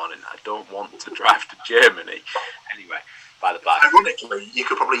Saturday morning. I don't want to drive to Germany. Anyway, by the by. Ironically, you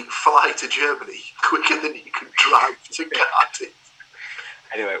could probably fly to Germany quicker than you could drive to Cardiff.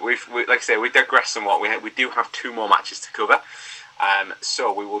 Anyway, we like I say, we digress somewhat. We do have 2 more matches to cover.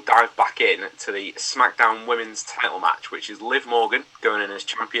 So we will dive back in to the SmackDown Women's title match, which is Liv Morgan going in as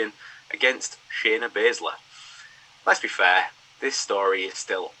champion against Shayna Baszler. Let's be fair, this story is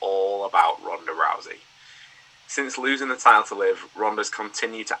still all about Ronda Rousey. Since losing the title to Liv, Ronda's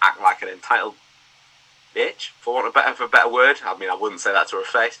continued to act like an entitled bitch, for want of a better word. I mean, I wouldn't say that to her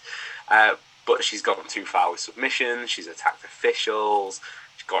face. But she's gone too far with submissions. She's attacked officials.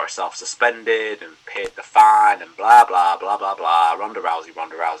 She got herself suspended and paid the fine and blah, blah, blah, blah, blah. Ronda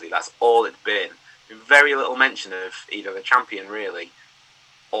Rousey. That's all it's been. Very little mention of either the champion, really,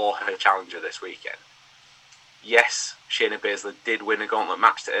 or her challenger this weekend. Yes, Shayna Baszler did win a gauntlet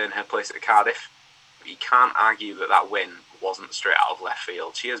match to earn her place at Cardiff, but you can't argue that win wasn't straight out of left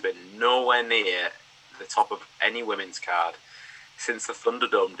field. She has been nowhere near the top of any women's card since the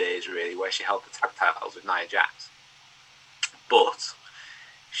Thunderdome days, really, where she held the tag titles with Nia Jax. But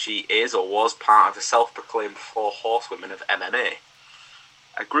she is or was part of the self-proclaimed 4 horsewomen of MMA,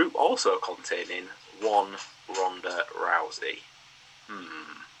 a group also containing one Ronda Rousey.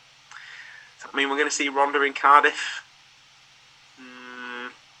 Does that mean we're going to see Ronda in Cardiff?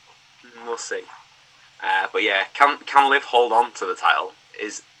 We'll see. But yeah, can Liv hold on to the title?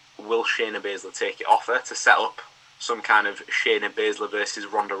 Will Shayna Baszler take it off her to set up some kind of Shayna Baszler versus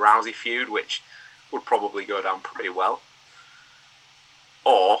Ronda Rousey feud, which would probably go down pretty well?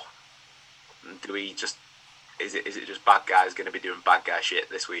 Or do we just is it just bad guys going to be doing bad guy shit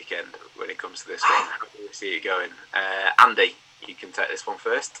this weekend when it comes to this one? How do we see it going? Andy, you can take this one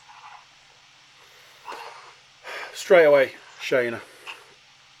first. Straight away, Shayna.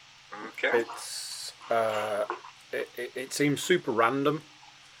 Okay. It's it seems super random,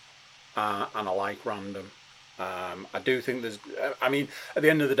 and I like random. I do think there's. I mean, at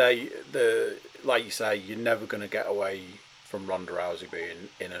the end of the day, like you say, you're never going to get away from Ronda Rousey being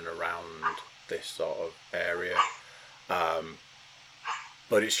in and around this sort of area.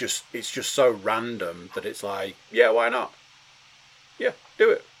 But it's just so random that it's like, yeah, why not? Yeah, do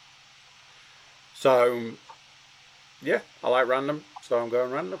it. So, yeah, I like random, so I'm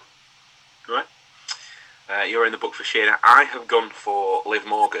going random. Right. You're in the book for Shayna. I have gone for Liv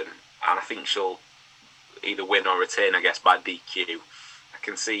Morgan, and I think she'll either win or retain, I guess, by DQ. I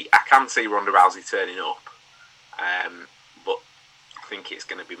can see Ronda Rousey turning up, but I think it's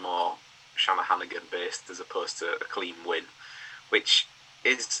going to be more Shanna Hannigan based as opposed to a clean win, which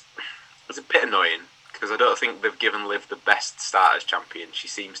is a bit annoying because I don't think they've given Liv the best start as champion. She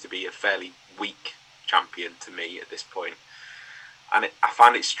seems to be a fairly weak champion to me at this point, and I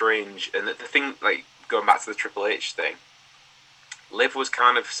find it strange. And the thing, like going back to the Triple H thing, Liv was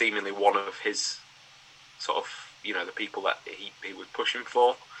kind of seemingly one of his sort of, the people that he was pushing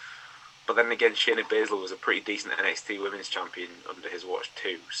for. But then again, Shayna Baszler was a pretty decent NXT Women's Champion under his watch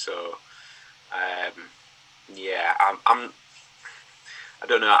too. So, yeah, I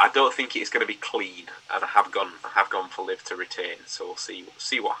don't know. I don't think it's going to be clean, and I have gone for Liv to retain. So we'll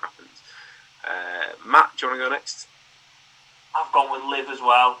see what happens. Matt, do you want to go next? I've gone with Liv as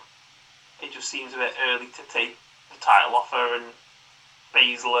well. It just seems a bit early to take the title off her, and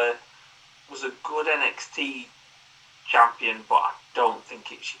Baszler was a good NXT champion, but I don't think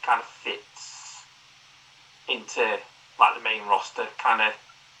she kind of fits into like the main roster kind of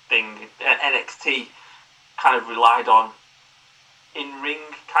thing. NXT kind of relied on in-ring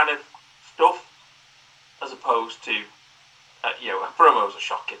kind of stuff as opposed to her promos are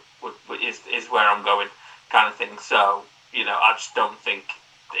shocking. Is where I'm going kind of thing. So I just don't think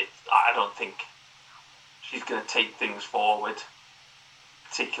I don't think she's going to take things forward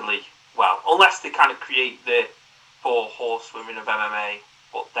particularly well, unless they kind of create the 4 horsewomen of MMA,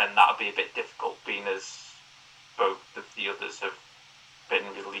 but then that would be a bit difficult, being as both of the others have been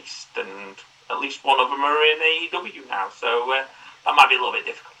released, and at least one of them are in AEW now, so that might be a little bit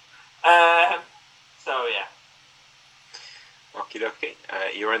difficult. So yeah. Okie dokie.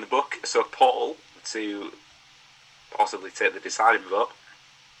 You're in the book, so Paul, to possibly take the deciding vote.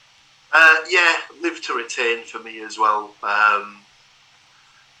 Yeah, Liv to retain for me as well.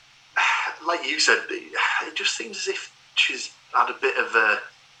 Like you said, it just seems as if she's had a bit of a,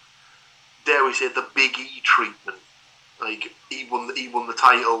 dare we say, the Big E treatment. Like he won the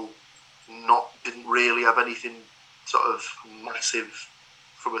title, didn't really have anything sort of massive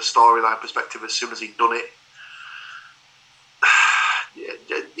from a storyline perspective as soon as he'd done it.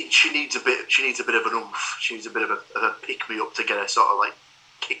 Yeah, she needs a bit of an oomph. She needs a bit of a pick me up to get her sort of like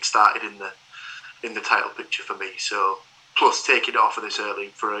kick-started in the title picture for me. So plus taking it off of this early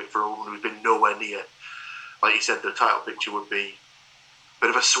for a woman who's been nowhere near, like you said, the title picture would be a bit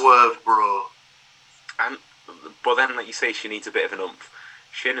of a swerve, bro. But then, like you say, she needs a bit of an oomph.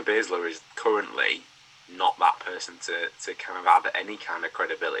 Shayna Baszler is currently not that person to kind of add any kind of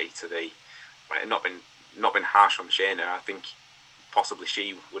credibility to the. Right, not been harsh on Shayna. I think possibly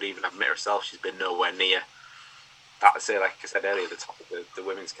she would even admit herself she's been nowhere near that. To say, like I said earlier, the top of the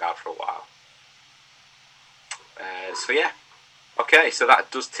women's card for a while. So yeah, okay. So that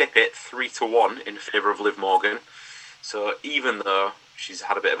does tip it 3-1 in favour of Liv Morgan. So even though she's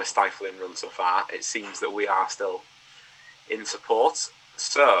had a bit of a stifling run so far, it seems that we are still in support.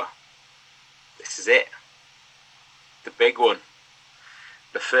 So, this is it. The big one.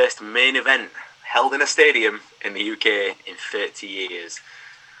 The first main event held in a stadium in the UK in 30 years.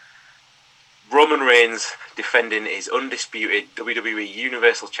 Roman Reigns defending his undisputed WWE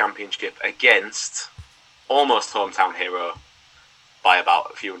Universal Championship against almost hometown hero by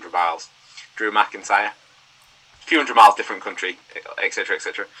about a few hundred miles, Drew McIntyre. A few hundred miles different country, etc.,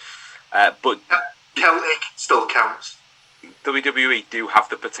 etc. But Celtic still counts. WWE do have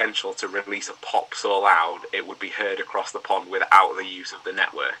the potential to release a pop so loud it would be heard across the pond without the use of the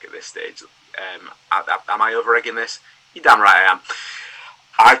network at this stage. Am I over-egging this? You're damn right I am.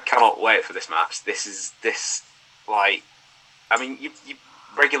 I cannot wait for this match. You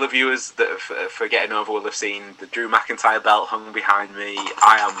regular viewers that for Getting Over will have seen the Drew McIntyre belt hung behind me.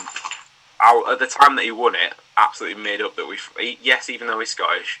 At the time that he won it, absolutely made up that even though he's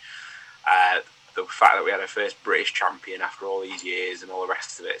Scottish, the fact that we had our first British champion after all these years and all the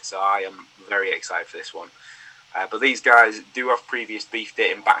rest of it. So I am very excited for this one. But these guys do have previous beef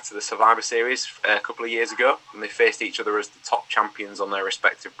dating back to the Survivor Series a couple of years ago, and they faced each other as the top champions on their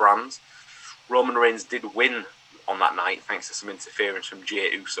respective brands. Roman Reigns did win on that night thanks to some interference from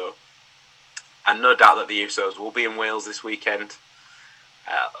Jey Uso. And no doubt that the Usos will be in Wales this weekend,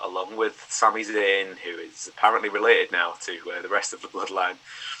 along with Sami Zayn, who is apparently related now to the rest of the bloodline.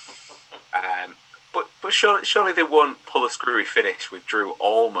 But surely they won't pull a screwy finish with Drew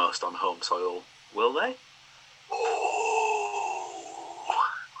almost on home soil, will they?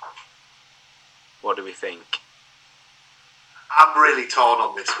 What do we think? I'm really torn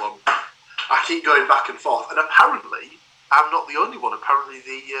on this one. I keep going back and forth, and apparently I'm not the only one. Apparently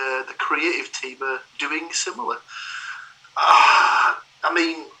the creative team are doing similar. I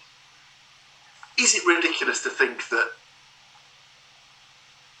mean, is it ridiculous to think that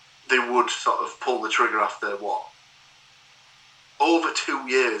they would sort of pull the trigger after over 2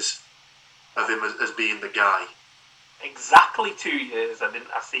 years of him as being the guy? Exactly 2 years. I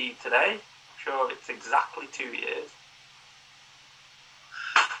see today. I'm sure it's exactly 2 years.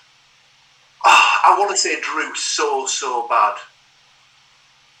 I want to say Drew so bad.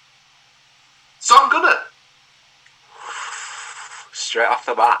 So I'm gonna. Straight off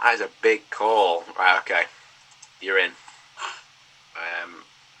the bat, that is a big call. Right, okay. You're in.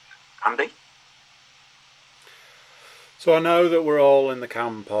 Andy? So I know that we're all in the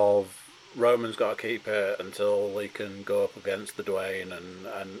camp of Roman's got to keep it until he can go up against the Dwayne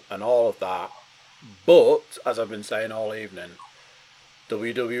and all of that. But, as I've been saying all evening,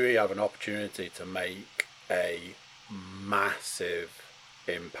 WWE have an opportunity to make a massive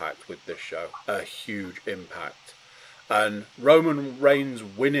impact with this show. A huge impact. And Roman Reigns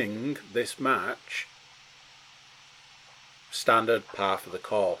winning this match, standard par for the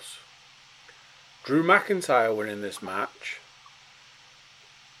course. Drew McIntyre winning this match,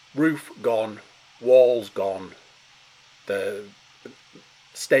 roof gone, walls gone, the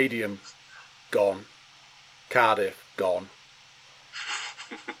stadium gone, Cardiff gone.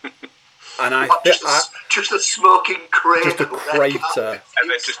 And just a smoking crater. Just a crater. And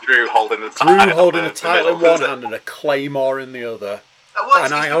then just Drew holding the title. Drew holding a title in one hand and a claymore in the other.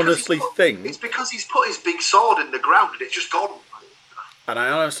 And I honestly think it's because he's put his big sword in the ground and it's just gone. And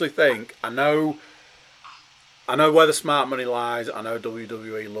I honestly think I know where the smart money lies. I know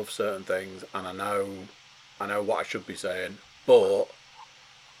WWE loves certain things, and I know what I should be saying. But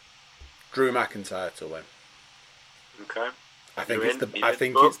Drew McIntyre to win. Okay. I think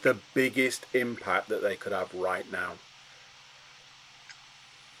it's the biggest impact that they could have right now.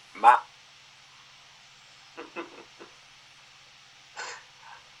 Matt?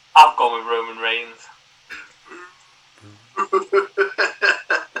 I've gone with Roman Reigns.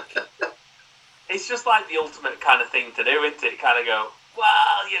 It's just like the ultimate kind of thing to do, isn't it? Kind of go,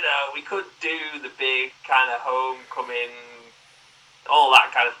 well, we could do the big kind of homecoming, all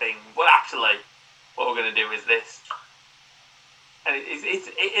that kind of thing. But actually, what we're going to do is this. And it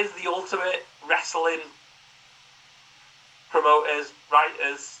is the ultimate wrestling promoters,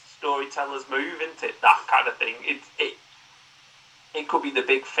 writers, storytellers move, isn't it? That kind of thing. It could be the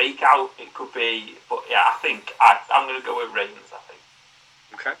big fake out. It could be, but yeah, I think I'm going to go with Reigns. I think.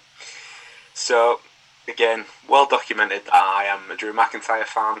 Okay. So again, well documented that I am a Drew McIntyre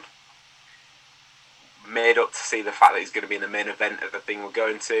fan. Made up to see the fact that he's going to be in the main event of the thing we're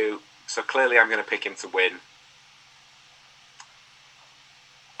going to. So clearly, I'm going to pick him to win.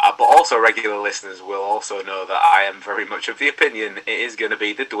 But also regular listeners will also know that I am very much of the opinion it is going to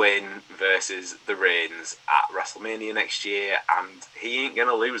be the Dwayne versus the Reigns at WrestleMania next year, and he ain't going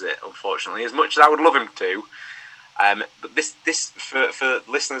to lose it, unfortunately, as much as I would love him to. But this for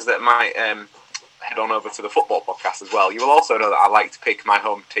listeners that might head on over to the football podcast as well, you will also know that I like to pick my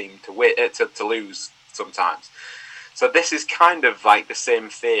home team to win, to lose sometimes. So this is kind of like the same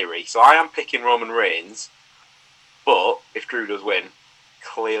theory. So I am picking Roman Reigns, but if Drew does win,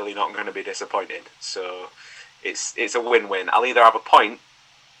 clearly not going to be disappointed. So it's a win-win. I'll either have a point,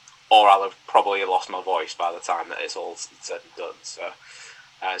 or I'll have probably lost my voice by the time that it's all said and done.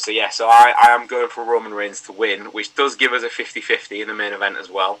 So I am going for Roman Reigns to win, which does give us a 50-50 in the main event as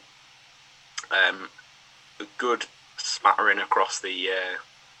well. A good smattering across the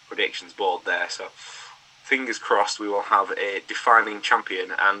predictions board there. So fingers crossed we will have a defining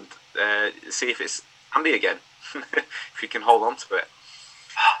champion and see if it's Andy again, if he can hold on to it.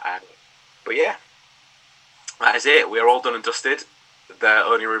 But yeah, that is it. We are all done and dusted. There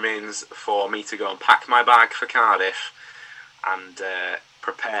only remains for me to go and pack my bag for Cardiff and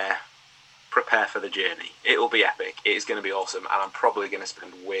prepare for the journey. It will be epic. It is going to be awesome, and I'm probably going to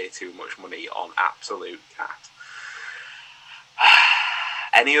spend way too much money on absolute cat.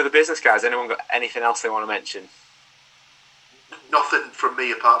 Any other business, guys? Anyone got anything else they want to mention? Nothing from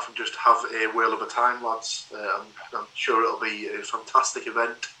me apart from just have a whale of a time, lads. I'm sure it'll be a fantastic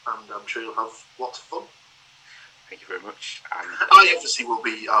event, and I'm sure you'll have lots of fun. Thank you very much. And I obviously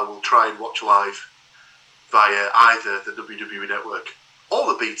I will try and watch live via either the WWE Network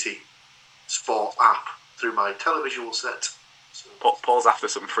or the BT Sport app through my televisual set. So, Paul's after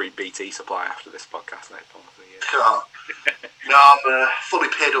some free BT supply after this podcast, mate, Paul. So, yeah. No, I'm a fully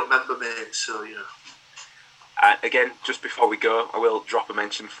paid up member, mate, so, you know. Again, just before we go, I will drop a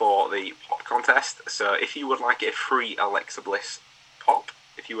mention for the pop contest. So if you would like a free Alexa Bliss pop,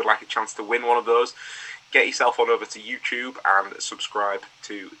 if you would like a chance to win one of those, get yourself on over to YouTube and subscribe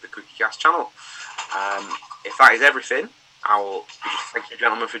to the CookieCast channel. If that is everything, I will thank you,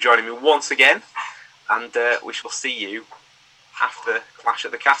 gentlemen, for joining me once again, and we shall see you after Clash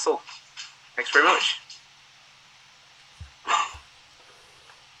at the Castle. Thanks very much.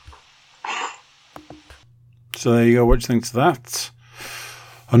 So there you go. What do you think to that?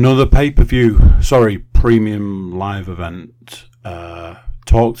 Another premium live event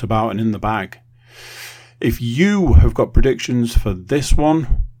talked about and in the bag. If you have got predictions for this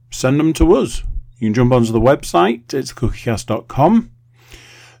one, send them to us. You can jump onto the website. It's cookiecast.com.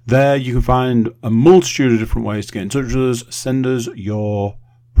 There you can find a multitude of different ways to get in touch with us. Send us your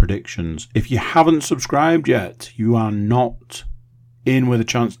predictions. If you haven't subscribed yet, you are not in with a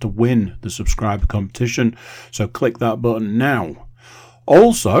chance to win the subscriber competition. So click that button now.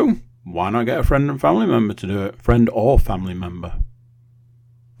 Also, why not get a friend and family member to do it? Friend or family member.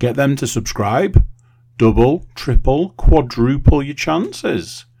 Get them to subscribe. Double, triple, quadruple your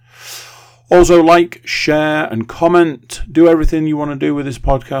chances. Also, like, share, and comment. Do everything you want to do with this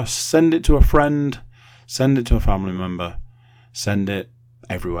podcast. Send it to a friend. Send it to a family member. Send it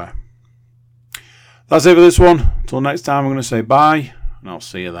everywhere. That's it for this one. Until next time, I'm going to say bye, and I'll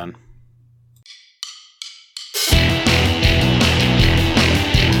see you then.